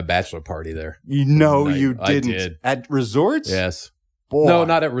 Oh, I spent my bachelor party there. You know Night. you I didn't. did. At resorts? Yes. Boy. No,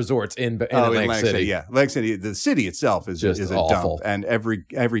 not at resorts in Atlantic City. Yeah, Atlantic City. The city itself is Just a awful. dump, and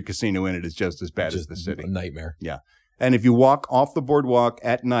every casino in it is just as bad as the city. A nightmare. Yeah. And if you walk off the boardwalk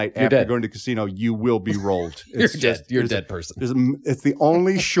at night You're after dead. going to the casino, you will be rolled. You're dead. You're a dead person. It's the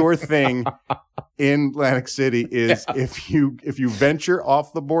only sure thing in Atlantic City is if you venture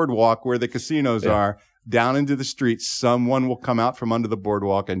off the boardwalk where the casinos are down into the streets, someone will come out from under the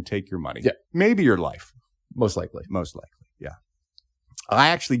boardwalk and take your money. Yeah. Maybe your life. Most likely. Yeah. I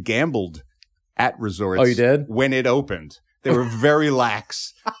actually gambled at resorts. Oh, you did? When it opened. They were very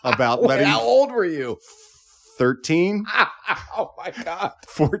lax about letting. How old were you? 13? Oh my God.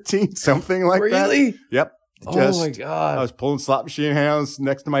 14, something like that. Really? Yep. Oh my God. I was pulling slot machine hands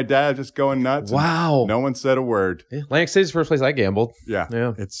next to my dad, just going nuts. Wow. No one said a word. Yeah, Atlantic City's the first place I gambled. Yeah.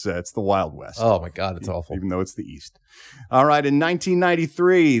 It's the Wild West. Oh my God, it's awful. Even though it's the East. All right. In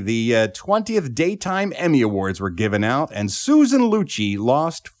 1993, the 20th Daytime Emmy Awards were given out, and Susan Lucci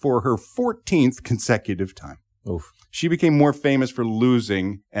lost for her 14th consecutive time. Oof. She became more famous for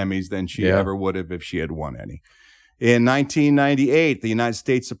losing Emmys than she ever would have if she had won any. In 1998, the United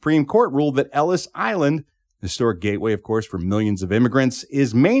States Supreme Court ruled that Ellis Island, historic gateway, of course, for millions of immigrants,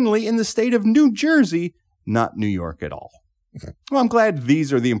 is mainly in the state of New Jersey, not New York at all. Well, I'm glad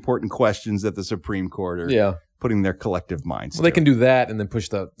these are the important questions that the Supreme Court are putting their collective minds Well, they to. can do that and then push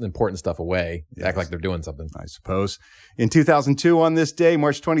the important stuff away, act like they're doing something. I suppose. In 2002, on this day,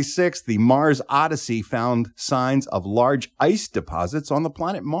 March 26th, the Mars Odyssey found signs of large ice deposits on the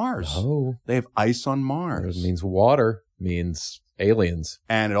planet Mars. Oh. They have ice on Mars. It means water, means aliens.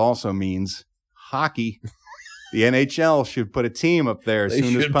 And it also means hockey. The NHL should put a team up there as They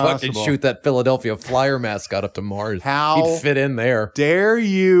soon as should possible. fucking shoot that Philadelphia Flyer mascot up to Mars. How He'd fit in there. Dare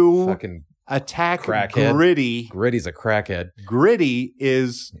you Fucking attack crackhead. Gritty? Gritty's a crackhead. Gritty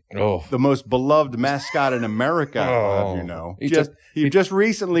is Oh. the most beloved mascot in America, Oh. you know. He He just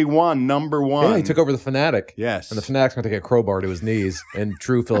recently won number one. Yeah, he took over the Fanatic. Yes. And the Fanatic's going to take a crowbar to his knees in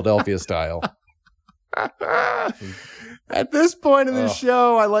true Philadelphia style. At this point in the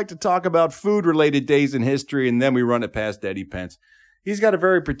show, I like to talk about food-related days in history, and then we run it past Eddie Pence. He's got a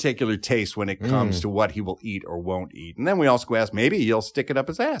very particular taste when it comes to what he will eat or won't eat. And then we also ask, maybe he'll stick it up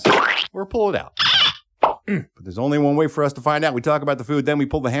his ass or pull it out. But there's only one way for us to find out. We talk about the food, then we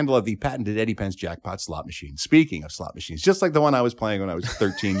pull the handle of the patented Eddie Pence jackpot slot machine. Speaking of slot machines, just like the one I was playing when I was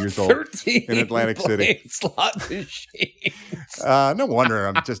 13 years old in Atlantic City. Slot machines. No wonder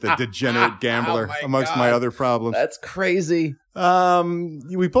I'm just a degenerate gambler amongst my other problems. That's crazy.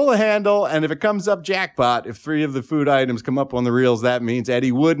 We pull a handle, and if it comes up jackpot, if 3 of the food items come up on the reels, that means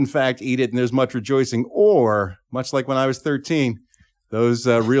Eddie would, in fact, eat it, and there's much rejoicing. Or, much like when I was 13, those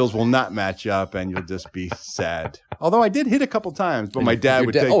reels will not match up, and you'll just be sad. Although I did hit a couple times, but my dad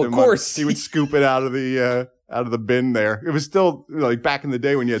would take them. of course. He would scoop it out of the bin there. It was still like back in the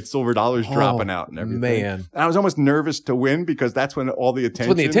day when you had silver dollars dropping out and everything. Man. And I was almost nervous to win because that's when all the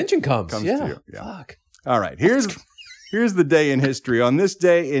attention comes. to Yeah. you. Yeah. Fuck. All right. Here's the day in history. On this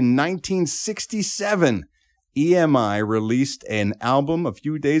day in 1967, EMI released an album a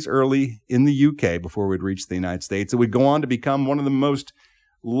few days early in the UK before we'd reach the United States. It would go on to become one of the most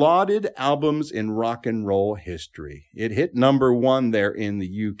lauded albums in rock and roll history. It hit number 1 there in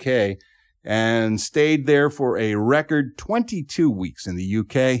the UK and stayed there for a record 22 weeks in the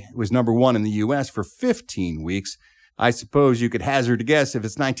UK. It was number 1 in the US for 15 weeks. I suppose you could hazard a guess if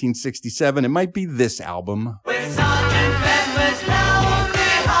it's 1967, it might be this album.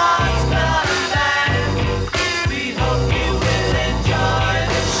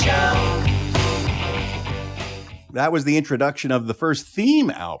 That was the introduction of the first theme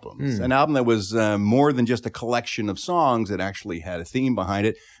albums, an album that was more than just a collection of songs. It actually had a theme behind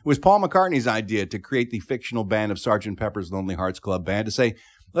it. It was Paul McCartney's idea to create the fictional band of Sgt. Pepper's Lonely Hearts Club Band, to say,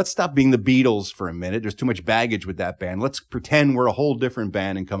 let's stop being the Beatles for a minute. There's too much baggage with that band. Let's pretend we're a whole different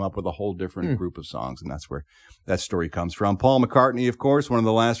band and come up with a whole different group of songs. And that's where that story comes from. Paul McCartney, of course, one of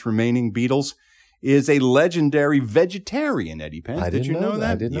the last remaining Beatles, is a legendary vegetarian, Eddie Pence. Did you know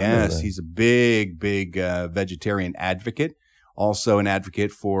that? I did not know Yes, that. he's a big vegetarian advocate. Also an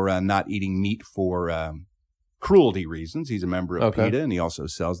advocate for not eating meat for cruelty reasons. He's a member of PETA, and he also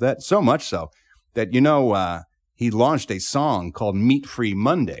sells that. So much so that, he launched a song called Meat Free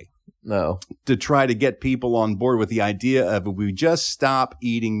Monday. No. To try to get people on board with the idea of if we just stop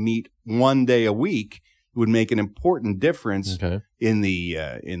eating meat one day a week, it would make an important difference in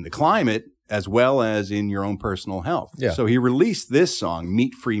the climate as well as in your own personal health. Yeah. So he released this song,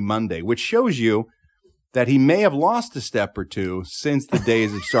 Meat Free Monday, which shows you that he may have lost a step or two since the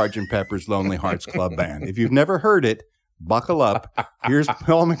days of Sgt. Pepper's Lonely Hearts Club Band. If you've never heard it, buckle up. Here's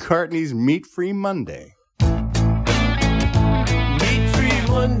Paul McCartney's Meat Free Monday. Meat Free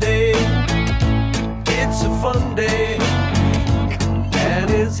Monday, it's a fun day, and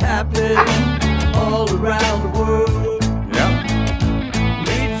it's happening all around the world. Yep.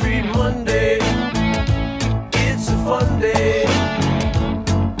 Meat Free Monday, it's a fun day,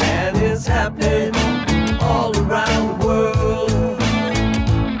 and it's happening all around the world.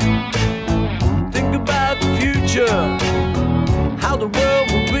 Think about the future, how the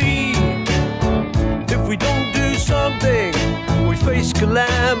world will be if we don't do something. We face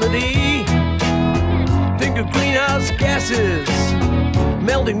calamity. Think of greenhouse gases,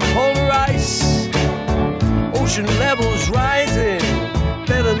 melting polar ice, ocean levels rising.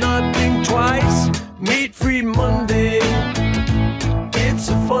 Better not think twice. Meat Free Monday, it's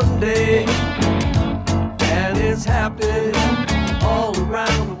a fun day, and it's happening all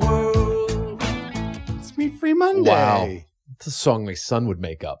around the world. It's Meat Free Monday. Wow. It's a song my son would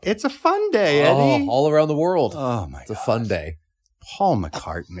make up. It's a fun day, Eddie. All around the world. Oh, my God. It's a fun day. Paul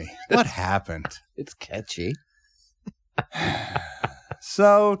McCartney. What happened? It's catchy.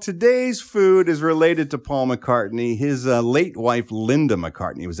 So today's food is related to Paul McCartney. His late wife, Linda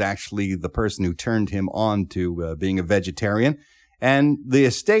McCartney, was actually the person who turned him on to being a vegetarian. And the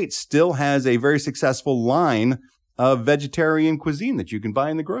estate still has a very successful line of vegetarian cuisine that you can buy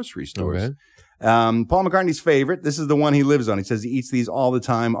in the grocery stores. Okay. Paul McCartney's favorite, this is the one he lives on. He says he eats these all the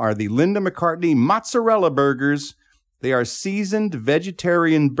time, are the Linda McCartney mozzarella burgers. They are seasoned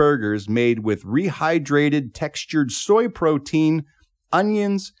vegetarian burgers made with rehydrated textured soy protein,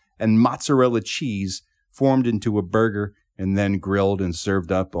 onions, and mozzarella cheese formed into a burger and then grilled and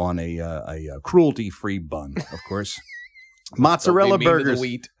served up on a cruelty-free bun, of course. Mozzarella burgers.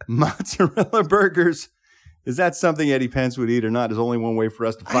 Mozzarella burgers. Is that something Eddie Pence would eat or not? There's only one way for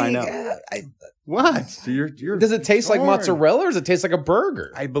us to find out. What? Does it taste like mozzarella or does it taste like a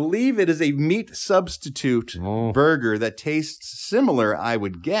burger? I believe it is a meat substitute burger that tastes similar, I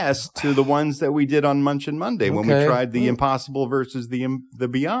would guess, to the ones that we did on Munchin Monday when we tried the Impossible versus the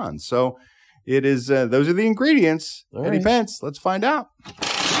Beyond. So it is. Those are the ingredients. All Eddie right. Pence, let's find out.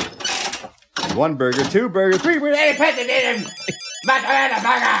 1 burger, 2 burger, 3 burger. Eddie Pence did a mozzarella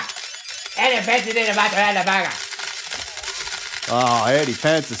burger. Eddie Pence did a mozzarella burger. Oh, Eddie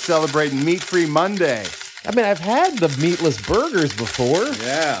Pence is celebrating Meat Free Monday. I mean, I've had the meatless burgers before.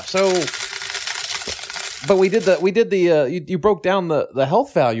 Yeah. So, but we did the you broke down the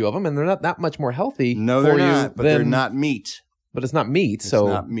health value of them, and they're not that much more healthy. No, they're not, but they're not meat. But it's not meat, so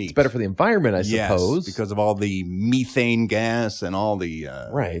not meat. It's better for the environment, I suppose. Yes, because of all the methane gas and all the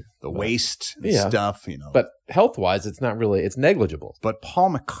the But- waste yeah. stuff, But health-wise, it's not really, it's negligible. But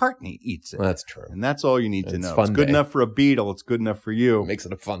Paul McCartney eats it. Well, that's true. And that's all you need to It's know. fun It's good day. enough for a Beatle. It's good enough for you. Makes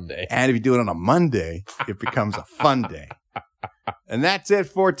it a fun day. And if you do it on a Monday, it becomes a fun day. And that's it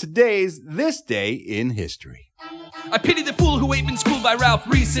for today's This Day in History. I pity the fool who ain't been schooled by Ralph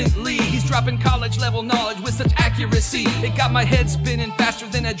recently. He's dropping college-level knowledge with such accuracy. It got my head spinning faster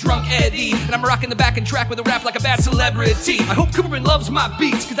than a drunk Eddie. And I'm rocking the back and track with a rap like a bad celebrity. I hope Cooperman loves my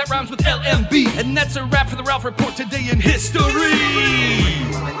beats, cause that rhymes with LMB. And that's a wrap for the Ralph Report Today in History. 15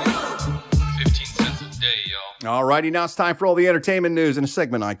 cents a day, y'all. All righty, now it's time for all the entertainment news in a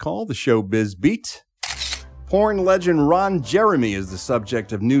segment I call the Showbiz Beat. Porn legend Ron Jeremy is the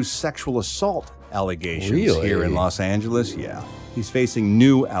subject of new sexual assault allegations here in Los Angeles. Yeah, he's facing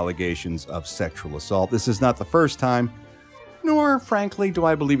new allegations of sexual assault. This is not the first time, nor, frankly, do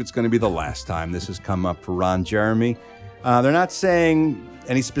I believe it's going to be the last time this has come up for Ron Jeremy. They're not saying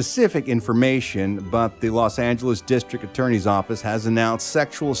any specific information, but the Los Angeles District Attorney's Office has announced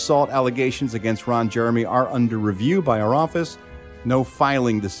sexual assault allegations against Ron Jeremy are under review by our office. No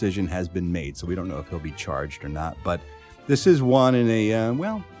filing decision has been made, so we don't know if he'll be charged or not. But this is one in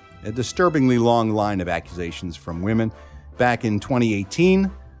a disturbingly long line of accusations from women. Back in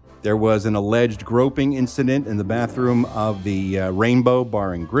 2018, There was an alleged groping incident in the bathroom of the Rainbow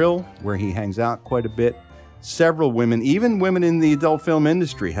Bar and Grill, where he hangs out quite a bit. Several women, even women in the adult film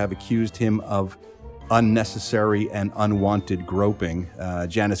industry, have accused him of unnecessary and unwanted groping.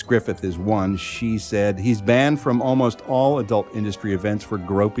 Janice Griffith is one. She said he's banned from almost all adult industry events for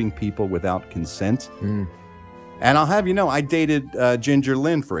groping people without consent. And I'll have you know, I dated Ginger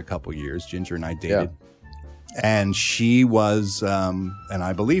Lynn for a couple years. Ginger and I dated. And she was, and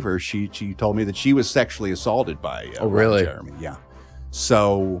I believe her, she told me that she was sexually assaulted by really? Jeremy. Yeah.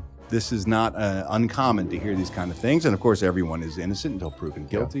 So this is not uncommon to hear these kind of things. And of course, everyone is innocent until proven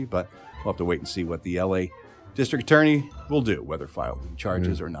guilty. But we'll have to wait and see what the L.A. District Attorney will do, whether filing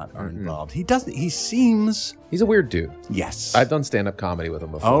charges or not are involved. He's a weird dude. Yes. I've done stand-up comedy with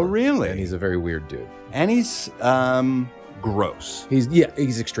him before. Oh, really? And he's a very weird dude. And he's gross. He's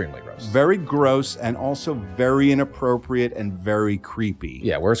extremely gross. Very gross and also very inappropriate and very creepy.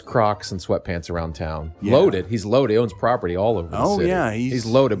 Yeah, wears Crocs and sweatpants around town. Yeah. Loaded. He's loaded. He owns property all over the city. Yeah. He's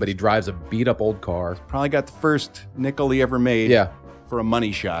loaded, but he drives a beat-up old car. Probably got the first nickel he ever made for a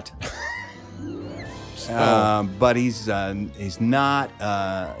money shot. But he's not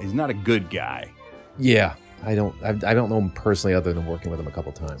a good guy. Yeah. I don't know him personally other than working with him a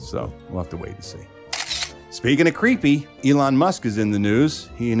couple times. So we'll have to wait and see. Speaking of creepy, Elon Musk is in the news.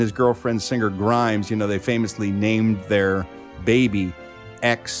 He and his girlfriend, singer Grimes, they famously named their baby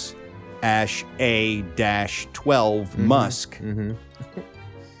X-A-12 Musk.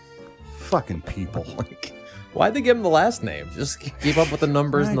 Fucking people. Why'd they give him the last name? Just keep up with the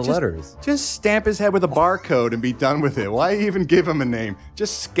numbers and the letters. Just stamp his head with a barcode and be done with it. Why even give him a name?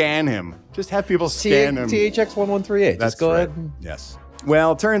 Just scan him. Just have people scan him. THX1138. That's Just go right. ahead. Yes.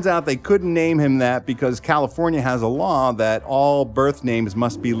 Well, it turns out they couldn't name him that because California has a law that all birth names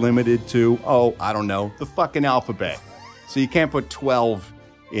must be limited to, the fucking alphabet. So you can't put 12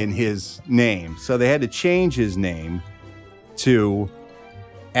 in his name. So they had to change his name to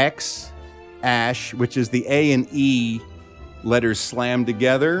X Ash, which is the A and E letters slammed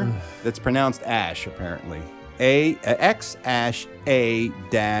together. That's pronounced Ash, apparently. X Ash A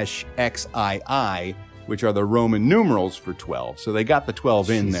dash XII, which are the Roman numerals for 12. So they got the 12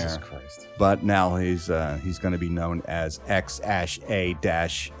 in there. Jesus Christ. But now he's going to be known as X-A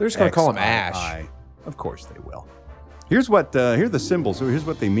dash. They're just going to call him Ash. Of course they will. Here are the symbols. Here's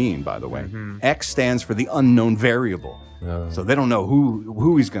what they mean, by the way. X stands for the unknown variable. So they don't know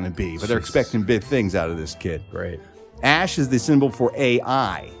who he's going to be, but they're expecting big things out of this kid. Great. Ash is the symbol for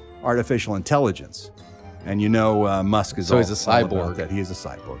AI, artificial intelligence. And Musk is he's a all cyborg. about that. He is a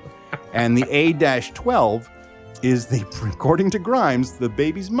cyborg. And the A-12 is according to Grimes, the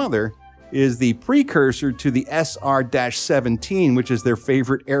baby's mother, is the precursor to the SR-17, which is their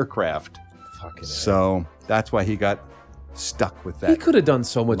favorite aircraft. So that's why he got stuck with that. He could have done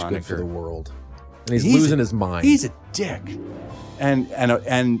so much moniker. good for the world. And he's losing his mind. He's a dick.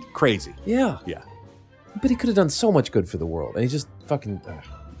 And crazy. Yeah. Yeah. But he could have done so much good for the world. And he's just fucking...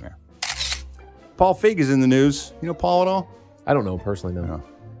 Paul Feig is in the news. You know Paul at all? I don't know him personally, no.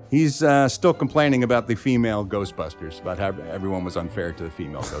 He's still complaining about the female Ghostbusters, about how everyone was unfair to the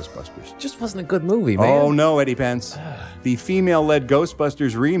female Ghostbusters. Just wasn't a good movie, man. Oh, no, Eddie Pence. The female-led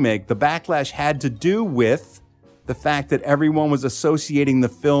Ghostbusters remake, the backlash had to do with the fact that everyone was associating the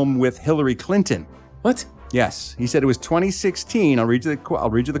film with Hillary Clinton. What? Yes. He said it was 2016. I'll read you the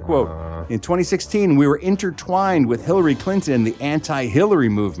quote. In 2016, we were intertwined with Hillary Clinton and the anti-Hillary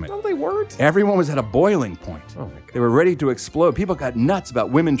movement. No, they weren't. Everyone was at a boiling point. Oh, my God. They were ready to explode. People got nuts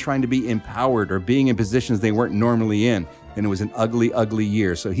about women trying to be empowered or being in positions they weren't normally in. And it was an ugly, ugly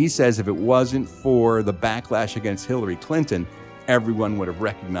year. So he says if it wasn't for the backlash against Hillary Clinton, everyone would have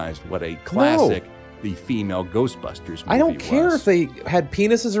recognized what a classic the female Ghostbusters movie I don't care was. if they had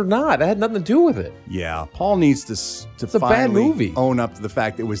penises or not. That had nothing to do with it. Yeah, Paul needs to It's a bad finally movie. own up to the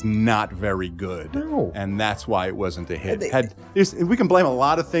fact it was not very good. No. And that's why it wasn't a hit. We can blame a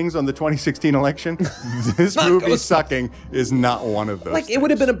lot of things on the 2016 election. This movie sucking is not one of those. It would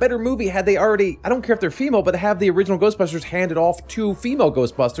have been a better movie had they already, I don't care if they're female, but have the original Ghostbusters handed off to female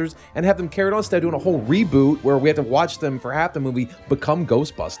Ghostbusters and have them carried on instead of doing a whole reboot where we have to watch them for half the movie become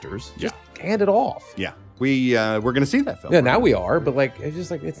Ghostbusters. Just hand it off. Yeah. We're going to see that film. Yeah, now we are, but it's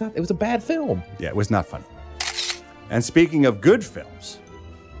just it was a bad film. Yeah, it was not funny. And speaking of good films,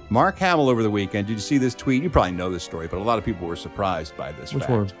 Mark Hamill over the weekend, did you see this tweet? You probably know this story, but a lot of people were surprised by this Which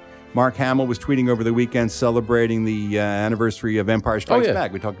fact. one? Mark Hamill was tweeting over the weekend celebrating the anniversary of Empire Strikes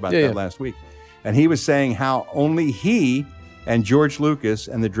Back. We talked about that last week. And he was saying how only he and George Lucas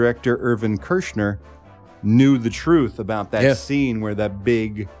and the director Irvin Kershner knew the truth about that scene where that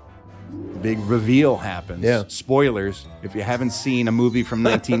big big reveal happens. Yeah. Spoilers, if you haven't seen a movie from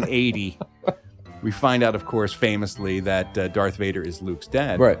 1980, we find out, of course, famously that Darth Vader is Luke's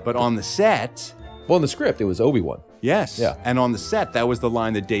dad. Right. But on the set... Well, in the script, it was Obi-Wan. Yes. Yeah. And on the set, that was the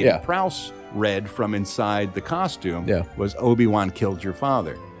line that David Prowse read from inside the costume. Yeah. Was Obi-Wan killed your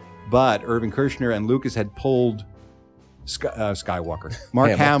father. But Irving Kershner and Lucas had pulled Skywalker,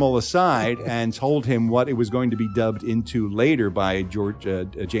 Mark Hamill aside and told him what it was going to be dubbed into later by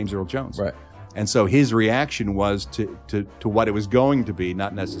James Earl Jones. Right. And so his reaction was to what it was going to be,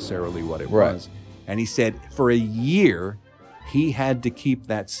 not necessarily what it was. And he said for a year, he had to keep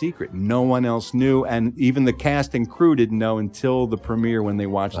that secret. No one else knew, and even the cast and crew didn't know until the premiere when they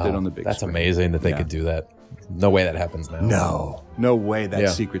watched it on the big screen. That's amazing that they could do that. No way that happens now. No way that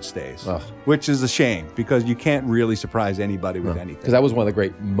secret stays. Which is a shame, because you can't really surprise anybody with anything. Because that was one of the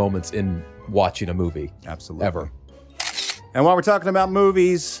great moments in watching a movie. Absolutely. Ever. And while we're talking about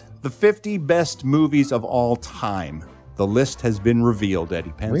movies, the 50 best movies of all time. The list has been revealed,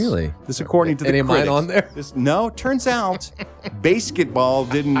 Eddie Pence. Really? This according to the critics. Any of mine on there? No, turns out basketball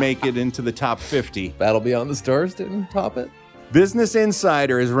didn't make it into the top 50. Battle Beyond the Stars didn't top it? Business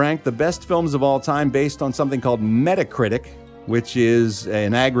Insider has ranked the best films of all time based on something called Metacritic, which is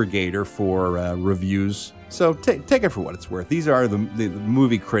an aggregator for reviews. So take it for what it's worth. These are the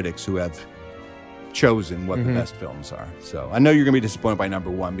movie critics who have chosen what the best films are. So I know you're going to be disappointed by number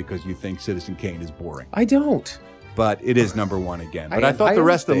one because you think Citizen Kane is boring. I don't. But it is number one again. But I thought the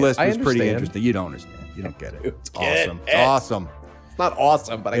rest of the list was pretty interesting. You don't understand. You don't get it. It's awesome. It's awesome. It's not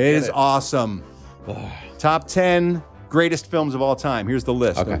awesome, but I get it. It is awesome. Top 10 greatest films of all time. Here's the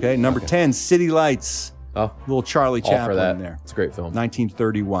list, okay? Number 10, City Lights. Oh. Little Charlie All Chaplin for that. there. It's a great film.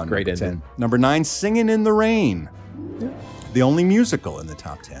 1931. Great number ending. 10. Number 9, Singin' in the Rain. Yeah. The only musical in the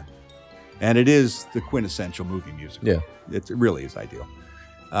top 10. And it is the quintessential movie musical. Yeah. It really is ideal.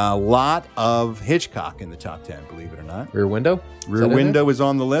 A lot of Hitchcock in the top 10, believe it or not. Rear Window? Rear Window is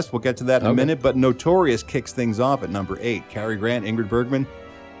on the list. We'll get to that in a minute. But Notorious kicks things off at number 8. Cary Grant, Ingrid Bergman.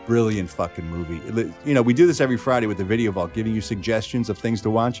 Brilliant fucking movie. You know, we do this every Friday with the video vault, giving you suggestions of things to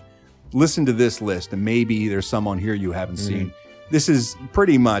watch. Listen to this list, and maybe there's some on here you haven't seen. This is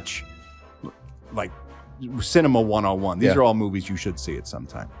pretty much like Cinema 101. These are all movies you should see at some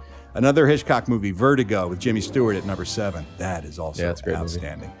time. Another Hitchcock movie, Vertigo, with Jimmy Stewart at number 7. That is also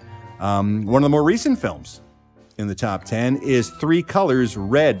outstanding. One of the more recent films in the top 10 is Three Colors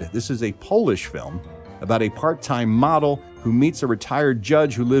Red. This is a Polish film about a part-time model who meets a retired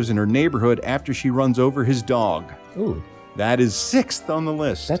judge who lives in her neighborhood after she runs over his dog. Ooh. That is 6th on the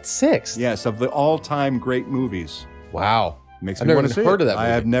list. That's 6th? Yes, of the all-time great movies. Wow. Makes I've me never want to see heard it. of that movie. I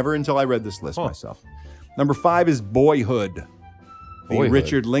have never until I read this list myself. Number 5 is Boyhood. The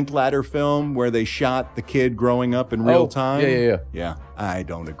Richard Linklater film where they shot the kid growing up in real time. Yeah, I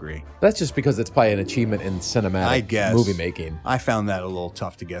don't agree. That's just because it's probably an achievement in cinematic movie making. I found that a little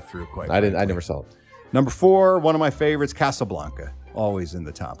tough to get through, I never saw it. Number 4, one of my favorites, Casablanca. Always in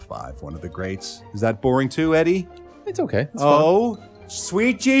the top 5. One of the greats. Is that boring too, Eddie? It's okay. It's fun.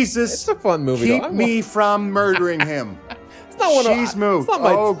 Sweet Jesus. It's a fun movie. Keep me from murdering him. It's not one She's moved.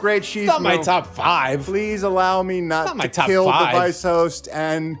 Great She's It's not my moved. top 5. Please allow me not my to top kill 5. the vice host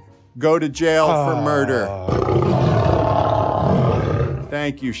and go to jail for murder.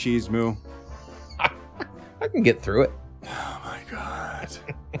 Thank you, Shizmu. I can get through it. Oh my God.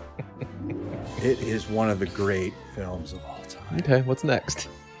 It is one of the great films of all time. Okay, what's next?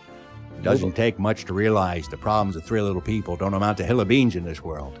 Doesn't take much to realize the problems of three little people don't amount to hill of beans in this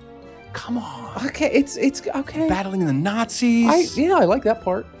world. Come on. Okay, it's okay. Battling the Nazis. I like that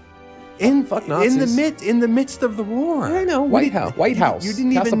part. In Nazis. the midst of the war. I know. White House. You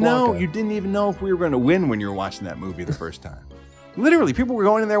didn't even know. Casablanca. You didn't even know if we were going to win when you were watching that movie the first time. Literally, people were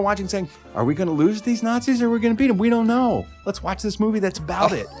going in there watching, saying, "Are we going to lose these Nazis or are we going to beat them? We don't know. Let's watch this movie. That's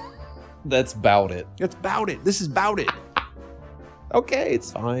about it. That's about it. That's about it. This is about it." Okay,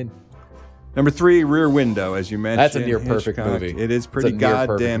 it's fine. Number 3, Rear Window, as you mentioned. That's a near-perfect Hitchcock. movie. It is pretty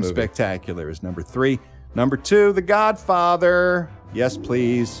goddamn spectacular, is number 3. Number 2, The Godfather. Yes,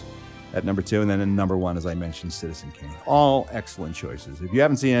 please. At number 2, and then in number 1, as I mentioned, Citizen Kane. All excellent choices. If you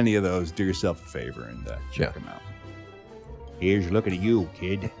haven't seen any of those, do yourself a favor and check them out. Here's looking at you,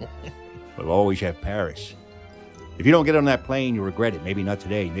 kid. We'll always have Paris. If you don't get on that plane, you'll regret it. Maybe not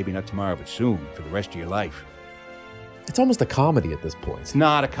today, maybe not tomorrow, but soon, for the rest of your life. It's almost a comedy at this point. It's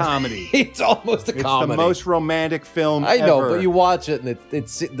not a comedy. It's almost a comedy. It's the most romantic film I know, ever. but you watch it, and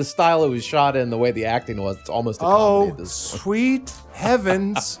it's the style it was shot in, the way the acting was. It's almost a comedy at this point. Sweet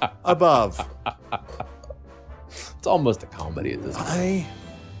heavens above. It's almost a comedy at this point.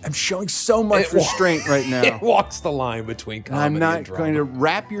 I I'm showing so much restraint right now. It walks the line between comedy I'm not and drama. going to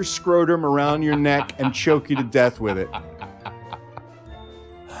wrap your scrotum around your neck and choke you to death with it.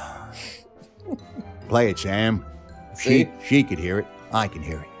 Play it, Sam. She could hear it. I can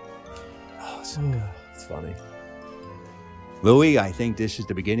hear it. Oh, so good. It's funny. Louis, I think this is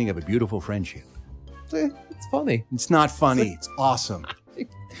the beginning of a beautiful friendship. It's funny. It's not funny. It's awesome.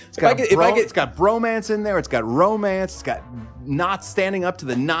 It's got bromance in there. It's got romance. It's got not standing up to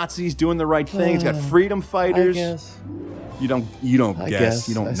the Nazis, doing the right thing. It's got freedom fighters. I guess. You don't guess.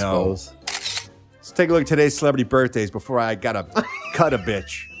 You don't know. Suppose. Let's take a look at today's celebrity birthdays before I gotta cut a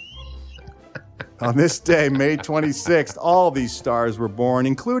bitch. On this day, May 26th, all these stars were born,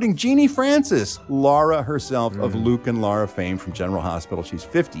 including Jeannie Francis, Laura herself of Luke and Laura fame from General Hospital. She's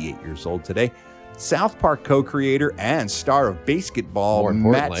 58 years old today. South Park co-creator and star of basketball,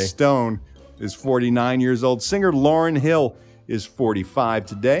 Matt Stone, is 49 years old. Singer Lauryn Hill is 45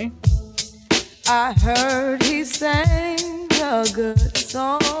 today. I heard he sang a good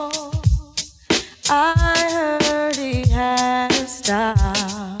song. I heard he had a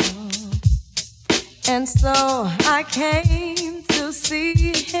style. And so I came to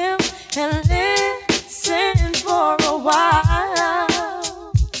see him and listen for a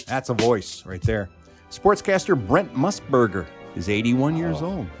while. That's a voice right there. Sportscaster Brent Musburger is 81 years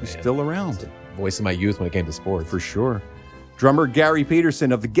old. He's still around. Voice of my youth when it came to sports. For sure. Drummer Gary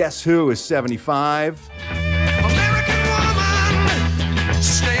Peterson of the Guess Who is 75. American woman,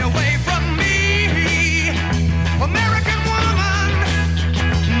 stay away from me. American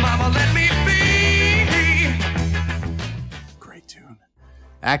woman, mama, let me be. Great tune.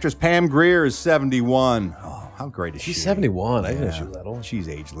 Actress Pam Grier is 71. Oh, how great is she? She's 71. I didn't know she was that old. She's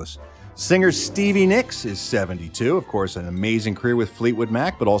ageless. Singer Stevie Nicks is 72. Of course, an amazing career with Fleetwood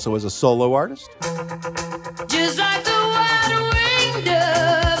Mac, but also as a solo artist. Just like the wide-winged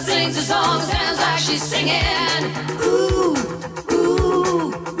dove sings a song, sounds like she's singing. Ooh,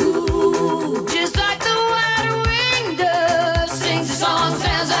 ooh, ooh. Just like the wide-winged dove sings a song,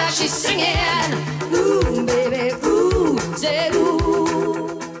 sounds like she's singing. Ooh, baby, ooh, say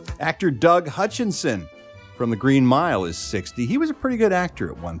ooh. Actor Doug Hutchinson from The Green Mile is 60. He was a pretty good actor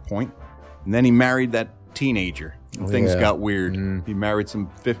at one point, and then he married that teenager. And things got weird. He married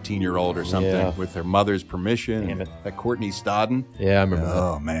some 15-year-old or something with her mother's permission. Damn it. That Courtney Stodden. Yeah, I remember that.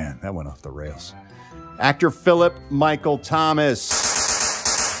 Oh, man, that went off the rails. Actor Philip Michael Thomas.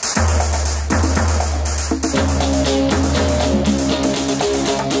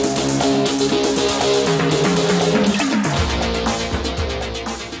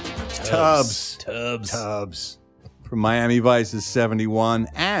 Tubbs from Miami Vice is 71,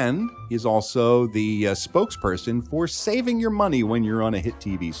 and he's also the spokesperson for saving your money when you're on a hit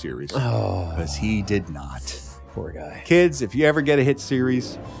TV series. Oh. Because he did not. Poor guy. Kids, if you ever get a hit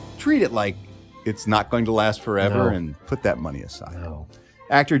series, treat it like it's not going to last forever and put that money aside. No.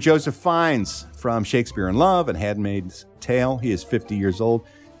 Actor Joseph Fiennes from Shakespeare in Love and Handmaid's Tale. He is 50 years old.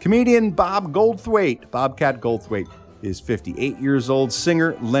 Comedian Bobcat Goldthwait is 58 years old.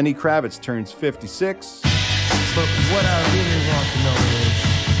 Singer Lenny Kravitz turns 56. But what I really want to know is,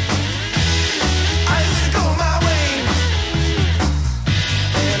 I let it go my way,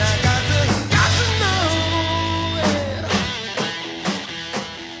 and I got to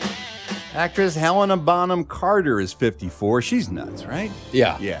know. Actress Helena Bonham Carter is 54. She's nuts, right?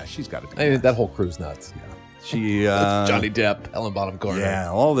 Yeah. Yeah, she's got to be. I mean, that whole crew's nuts. Yeah. She Johnny Depp, Helen Bonham Carter. Yeah,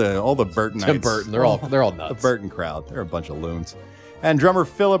 all the Burtonites. Tim Burton, they're all nuts. The Burton crowd, they're a bunch of loons. And drummer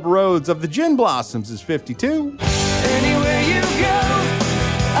Philip Rhodes of the Gin Blossoms is 52. Anywhere you go,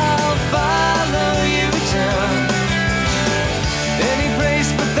 I'll follow you down. Any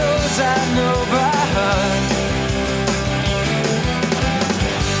place but those I know by heart.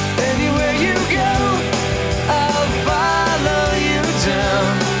 Anywhere you go, I'll follow you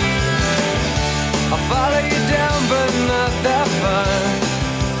down. I'll follow you down, but not that far.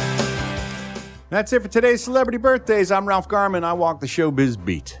 That's it for today's Celebrity Birthdays. I'm Ralph Garman. I walk the showbiz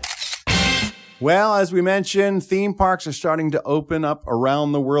beat. Well, as we mentioned, theme parks are starting to open up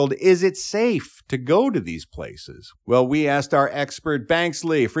around the world. Is it safe to go to these places? Well, we asked our expert, Banks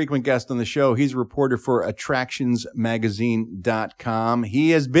Lee, a frequent guest on the show. He's a reporter for attractionsmagazine.com. He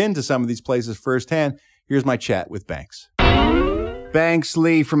has been to some of these places firsthand. Here's my chat with Banks. Banks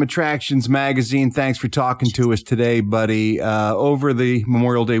Lee from Attractions Magazine, thanks for talking to us today, buddy. Over the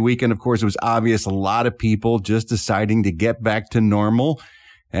Memorial Day weekend, of course, it was obvious a lot of people just deciding to get back to normal.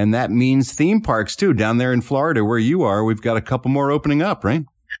 And that means theme parks, too. Down there in Florida, where you are, we've got a couple more opening up, right?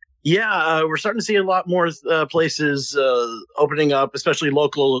 Yeah, we're starting to see a lot more places opening up, especially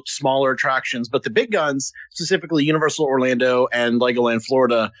local, smaller attractions. But the big guns, specifically Universal Orlando and Legoland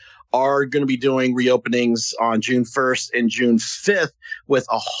Florida, are going to be doing reopenings on June 1st and June 5th with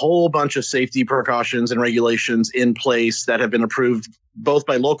a whole bunch of safety precautions and regulations in place that have been approved both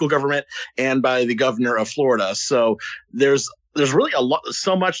by local government and by the governor of Florida. So there's really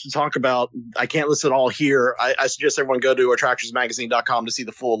so much to talk about. I can't list it all here. I suggest everyone go to attractionsmagazine.com to see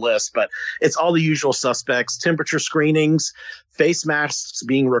the full list, but it's all the usual suspects: temperature screenings, face masks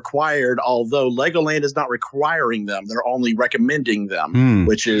being required, although Legoland is not requiring them. They're only recommending them,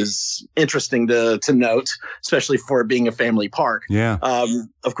 which is interesting to note, especially for it being a family park. Yeah.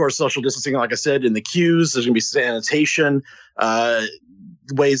 Of course, social distancing, like I said, in the queues, there's going to be sanitation,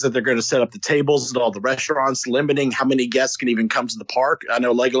 ways that they're going to set up the tables at all the restaurants, limiting how many guests can even come to the park. I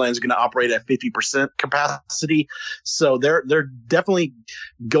know Legoland is going to operate at 50% capacity. So they're definitely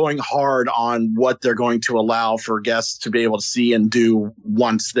going hard on what they're going to allow for guests to be able to see and do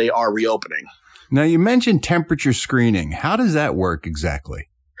once they are reopening. Now, you mentioned temperature screening. How does that work exactly?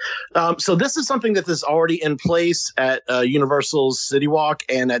 So this is something that is already in place at Universal's City Walk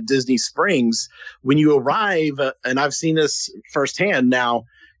and at Disney Springs. When you arrive, and I've seen this firsthand now,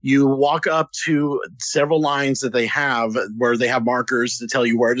 you walk up to several lines that they have where they have markers to tell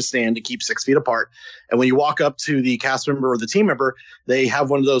you where to stand to keep 6 feet apart. And when you walk up to the cast member or the team member, they have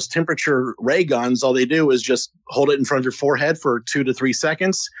one of those temperature ray guns. All they do is just hold it in front of your forehead for 2 to 3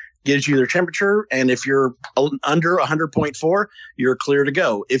 seconds. Gives you their temperature, and if you're under 100.4, you're clear to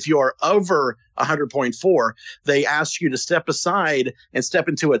go. If you are over 100.4, they ask you to step aside and step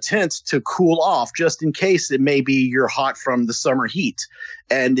into a tent to cool off, just in case it may be you're hot from the summer heat.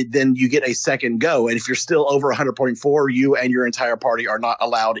 And then you get a second go. And if you're still over 100.4, you and your entire party are not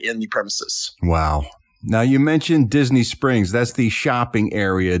allowed in the premises. Wow. Now, you mentioned Disney Springs. That's the shopping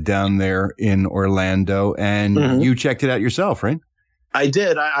area down there in Orlando, and you checked it out yourself, right? I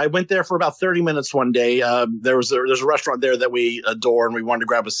did. I went there for about 30 minutes one day. There's a restaurant there that we adore, and we wanted to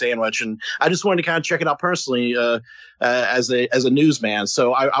grab a sandwich. And I just wanted to kind of check it out personally as a newsman.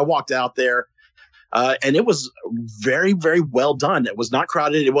 So I walked out there, and it was very, very well done. It was not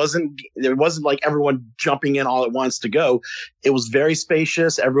crowded. It wasn't like everyone jumping in all at once to go. It was very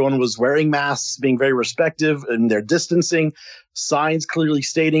spacious. Everyone was wearing masks, being very respectful in their distancing. Signs clearly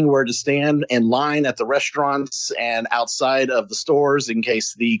stating where to stand in line at the restaurants and outside of the stores in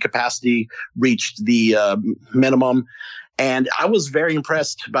case the capacity reached the minimum. And I was very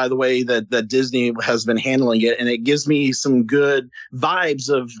impressed by the way that Disney has been handling it. And it gives me some good vibes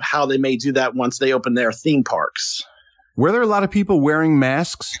of how they may do that once they open their theme parks. Were there a lot of people wearing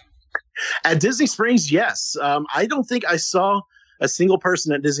masks? At Disney Springs, yes. I don't think I saw a single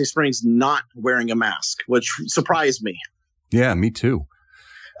person at Disney Springs not wearing a mask, which surprised me. Yeah, me too.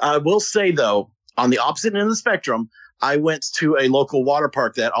 I will say, though, on the opposite end of the spectrum, I went to a local water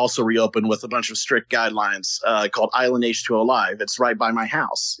park that also reopened with a bunch of strict guidelines called Island H2O Live. It's right by my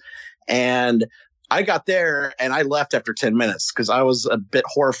house. And I got there and I left after 10 minutes because I was a bit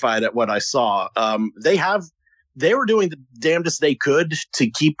horrified at what I saw. They were doing the damnedest they could to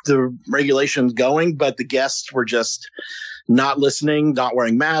keep the regulations going, but the guests were just not listening, not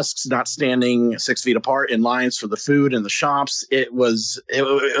wearing masks, not standing 6 feet apart in lines for the food in the shops. It was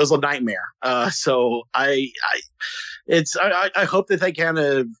a nightmare. So I hope that they kind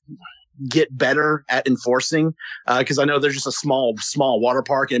of get better at enforcing, because I know there's just a small water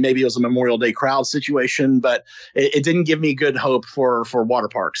park, and maybe it was a Memorial Day crowd situation, but it didn't give me good hope for water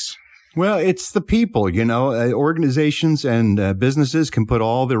parks. Well, it's the people, organizations and businesses can put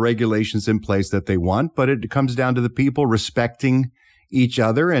all the regulations in place that they want, but it comes down to the people respecting each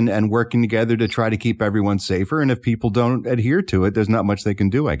other and working together to try to keep everyone safer. And if people don't adhere to it, there's not much they can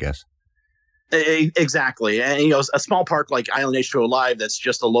do, I guess. Exactly. And, a small park like Island H2O Live that's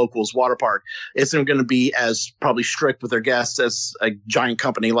just a locals water park isn't going to be as probably strict with their guests as a giant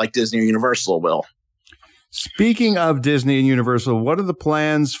company like Disney or Universal will. Speaking of Disney and Universal, what are the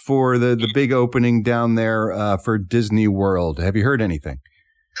plans for the big opening down there for Disney World? Have you heard anything?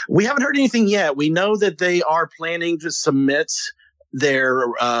 We haven't heard anything yet. We know that they are planning to submit their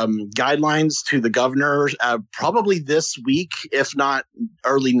guidelines to the governor probably this week, if not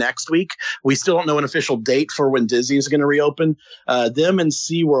early next week. We still don't know an official date for when Disney is going to reopen. Them and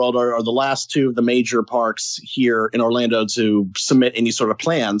SeaWorld are the last two of the major parks here in Orlando to submit any sort of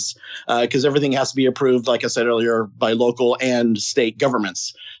plans, because everything has to be approved, like I said earlier, by local and state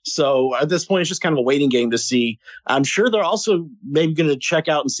governments. So at this point, it's just kind of a waiting game to see. I'm sure they're also maybe going to check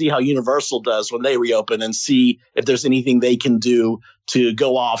out and see how Universal does when they reopen and see if there's anything they can do to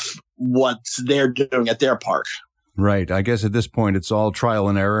go off what they're doing at their park. Right. I guess at this point, it's all trial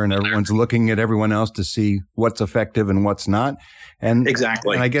and error, and everyone's looking at everyone else to see what's effective and what's not. And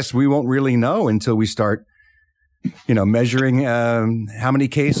exactly. And I guess we won't really know until we start, measuring how many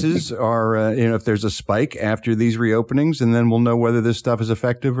cases are, if there's a spike after these reopenings, and then we'll know whether this stuff is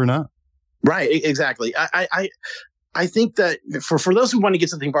effective or not. Right. Exactly. I think that for those who want to get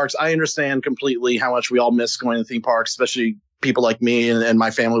to theme parks, I understand completely how much we all miss going to theme parks, especially people like me and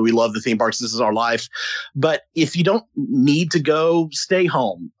my family. We love the theme parks. This is our life. But if you don't need to go, stay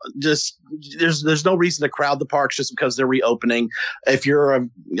home. Just there's no reason to crowd the parks just because they're reopening. If you're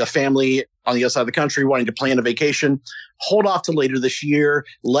a family on the other side of the country wanting to plan a vacation, hold off till later this year.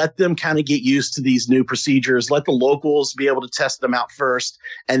 Let them kind of get used to these new procedures. Let the locals be able to test them out first.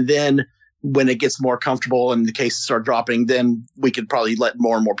 And then when it gets more comfortable and the cases start dropping, then we could probably let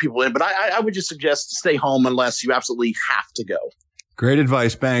more and more people in. But I would just suggest stay home unless you absolutely have to go. Great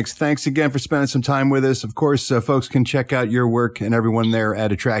advice, Banks. Thanks again for spending some time with us. Of course, folks can check out your work and everyone there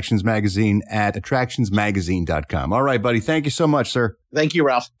at Attractions Magazine at attractionsmagazine.com. All right, buddy. Thank you so much, sir. Thank you,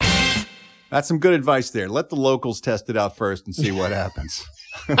 Ralph. That's some good advice there. Let the locals test it out first and see what happens.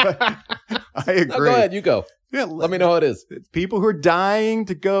 I agree. No, go ahead. You go. Yeah, let me know how it is. People who are dying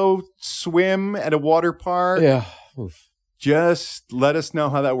to go swim at a water park. Yeah. Just let us know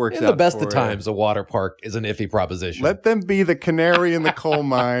how that works out. In the best of times, a water park is an iffy proposition. Let them be the canary in the coal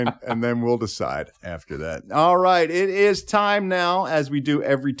mine, and then we'll decide after that. All right. It is time now, as we do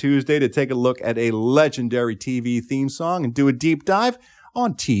every Tuesday, to take a look at a legendary TV theme song and do a deep dive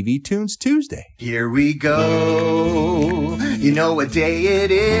on TV Tunes Tuesday. Here we go. You know what day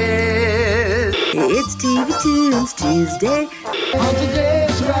it is. It's TV Tunes Tuesday. On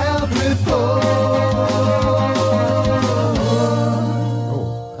today's Ralph Report.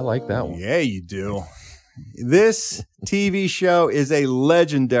 I like that one. Yeah, you do. This TV show is a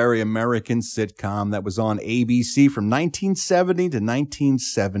legendary American sitcom that was on ABC from 1970 to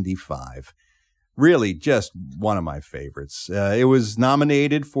 1975. Really, just one of my favorites. It was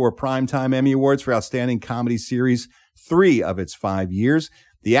nominated for Primetime Emmy Awards for Outstanding Comedy Series 3 of its 5 years.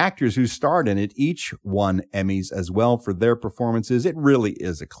 The actors who starred in it each won Emmys as well for their performances. It really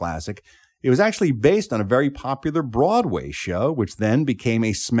is a classic. It was actually based on a very popular Broadway show, which then became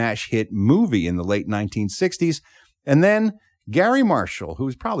a smash hit movie in the late 1960s. And then Gary Marshall, who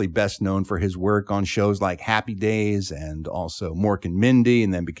was probably best known for his work on shows like Happy Days and also Mork and Mindy,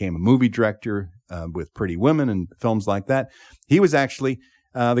 and then became a movie director with Pretty Women and films like that. He was actually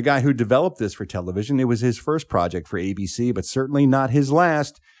the guy who developed this for television. It was his first project for ABC, but certainly not his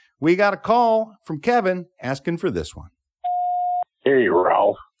last. We got a call from Kevin asking for this one. Hey,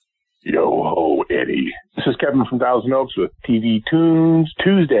 Ralph. Yo-ho, Eddie. This is Kevin from Thousand Oaks with TV Tunes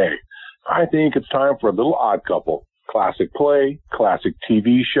Tuesday. I think it's time for a little odd couple. Classic play, classic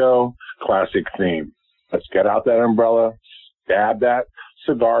TV show, classic theme. Let's get out that umbrella, stab that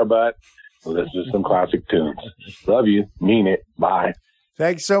cigar butt, and listen to some classic tunes. Love you. Mean it. Bye.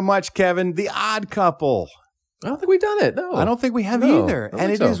 Thanks so much, Kevin. The Odd Couple. I don't think we've done it. No. I don't think we have either.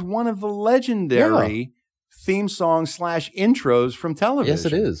 And it is one of the legendary theme songs / intros from television. Yes,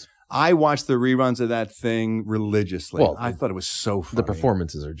 it is. I watched the reruns of that thing religiously. Well, I thought it was so funny. The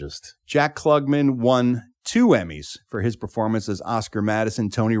performances are just... Jack Klugman won 2 Emmys for his performance as Oscar Madison.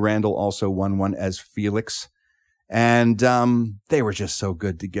 Tony Randall also won one as Felix. And they were just so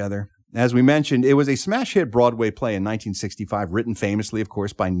good together. As we mentioned, it was a smash hit Broadway play in 1965, written famously, of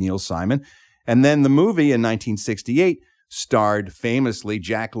course, by Neil Simon. And then the movie in 1968 starred famously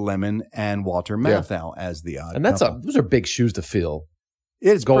Jack Lemmon and Walter Matthau as the Odd Couple. Those are big shoes to fill.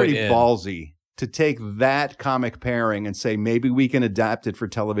 It's pretty ballsy to take that comic pairing and say, maybe we can adapt it for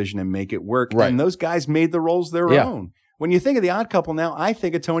television and make it work. Right. And those guys made the roles their own. When you think of the Odd Couple now, I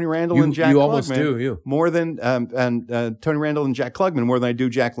think of Tony Randall and Jack Klugman. You almost do, more than Tony Randall and Jack Klugman more than I do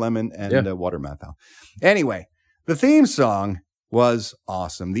Jack Lemmon and Walter Matthau. Anyway, the theme song was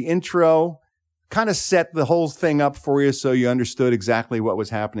awesome. The intro kind of set the whole thing up for you so you understood exactly what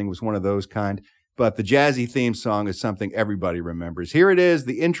was happening. It was one of those kind. But the jazzy theme song is something everybody remembers. Here it is,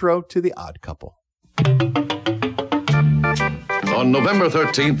 the intro to The Odd Couple. On November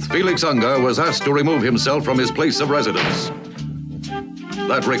 13th, Felix Unger was asked to remove himself from his place of residence.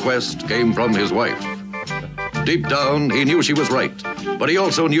 That request came from his wife. Deep down, he knew she was right, but he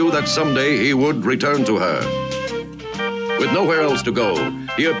also knew that someday he would return to her. With nowhere else to go,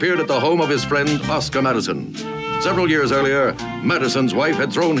 he appeared at the home of his friend Oscar Madison. Several years earlier, Madison's wife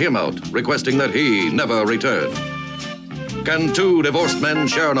had thrown him out, requesting that he never return. Can 2 divorced men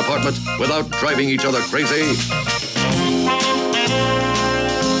share an apartment without driving each other crazy?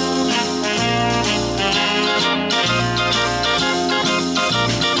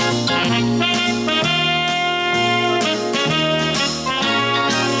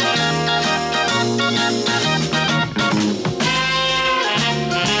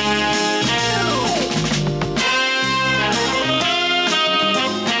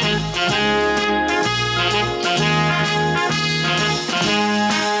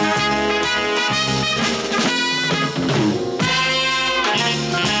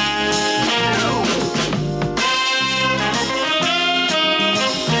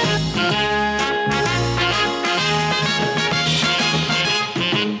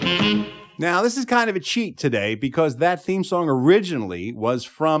 this is kind of a cheat today because that theme song originally was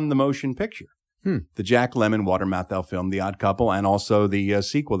from the motion picture. The Jack Lemmon Walter Matthau film, The Odd Couple, and also the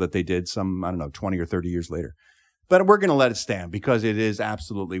sequel that they did 20 or 30 years later. But we're going to let it stand because it is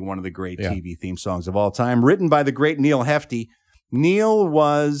absolutely one of the great TV theme songs of all time, written by the great Neil Hefti. Neil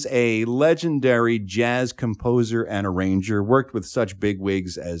was a legendary jazz composer and arranger, worked with such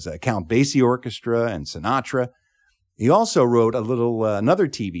bigwigs as Count Basie Orchestra and Sinatra. He also wrote another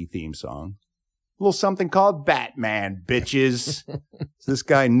TV theme song, a little something called Batman, bitches. This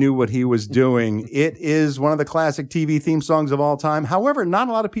guy knew what he was doing. It is one of the classic TV theme songs of all time. However, not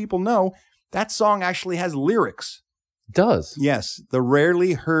a lot of people know that song actually has lyrics. It does. Yes, the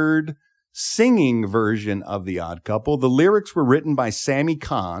rarely heard singing version of The Odd Couple. The lyrics were written by Sammy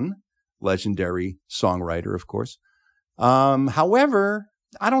Cahn, legendary songwriter, of course. However,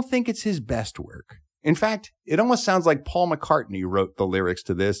 I don't think it's his best work. In fact, it almost sounds like Paul McCartney wrote the lyrics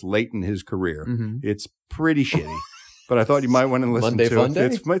to this late in his career. It's pretty shitty, but I thought you might want to listen Monday to Fun it.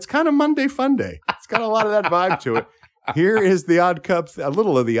 Day? It's kind of Monday Fun Day. It's got a lot of that vibe to it. Here is the a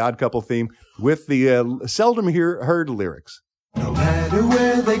little of the Odd Couple theme with the seldom heard lyrics. No matter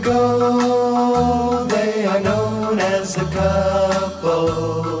where they go, they are known as a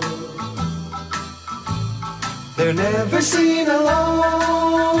couple. They're never seen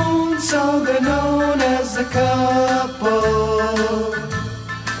alone, so they're known as a couple.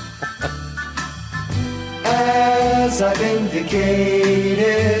 As I've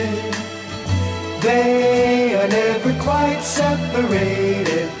indicated, they are never quite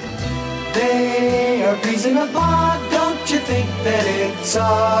separated. They are peas in a pod, don't you think that it's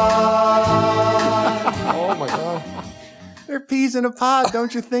odd? Oh my God. They're peas in a pod,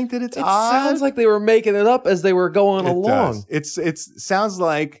 don't you think that it's It odd? sounds like they were making it up as they were going along. Does. It sounds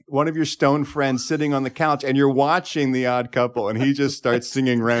like one of your stone friends sitting on the couch and you're watching The Odd Couple and he just starts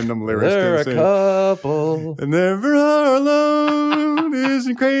singing random lyrics. They're a couple. And never are alone,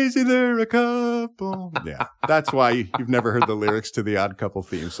 isn't crazy, they're a couple. Yeah, that's why you've never heard the lyrics to The Odd Couple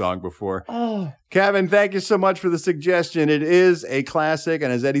theme song before. Oh. Kevin, thank you so much for the suggestion. It is a classic,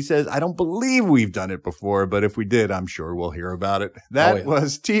 and as Eddie says, I don't believe we've done it before, but if we did, I'm sure we'll hear about it. That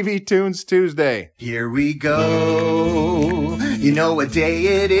was TV Tunes Tuesday. Here we go. You know what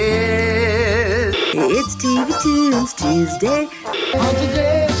day it is. It's TV Tunes Tuesday. On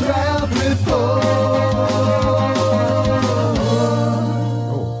today's Ralph Report.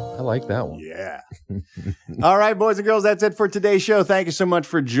 I like that one. Yeah. All right, boys and girls, that's it for today's show. Thank you so much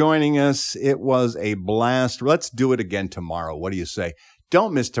for joining us. It was a blast. Let's do it again tomorrow. What do you say?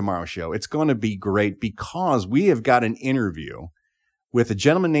 Don't miss tomorrow's show. It's going to be great because we have got an interview with a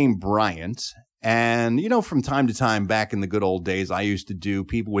gentleman named Bryant. And, you know, from time to time back in the good old days, I used to do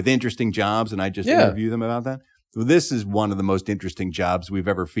people with interesting jobs and I just interview them about that. So this is one of the most interesting jobs we've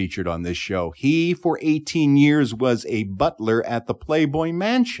ever featured on this show. He, for 18 years, was a butler at the Playboy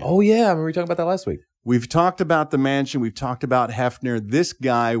Mansion. Oh, yeah. I remember we talked about that last week. We've talked about the mansion. We've talked about Hefner. This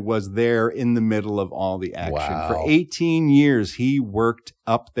guy was there in the middle of all the action. Wow. For 18 years, he worked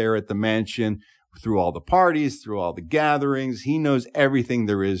up there at the mansion through all the parties, through all the gatherings. He knows everything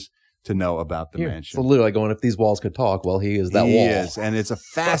there is to know about the mansion. So literally going, if these walls could talk, well, he is that He wall. is, and it's a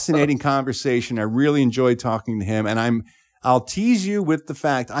fascinating conversation. I really enjoyed talking to him, and I'll tease you with the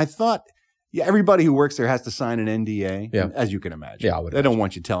fact I thought everybody who works there has to sign an NDA, as you can imagine. Yeah, they don't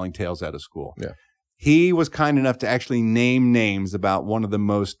want you telling tales out of school. Yeah. He was kind enough to actually name names about one of the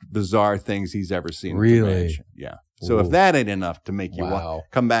most bizarre things he's ever seen. At the Really? mansion. Yeah. So if that ain't enough to make you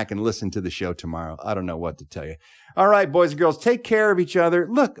come back and listen to the show tomorrow, I don't know what to tell you. All right, boys and girls, take care of each other.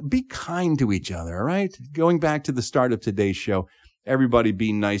 Look, be kind to each other, all right? Going back to the start of today's show, everybody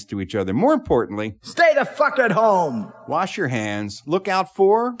be nice to each other. More importantly, stay the fuck at home. Wash your hands. Look out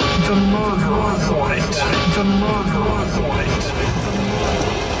for The murder point. The murder point.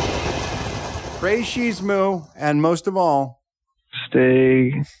 Praise Shizmu, and most of all,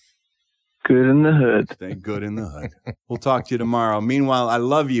 stay good in the hood. Stay good in the hood. We'll talk to you tomorrow. Meanwhile, I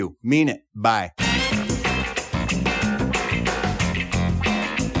love you. Mean it. Bye.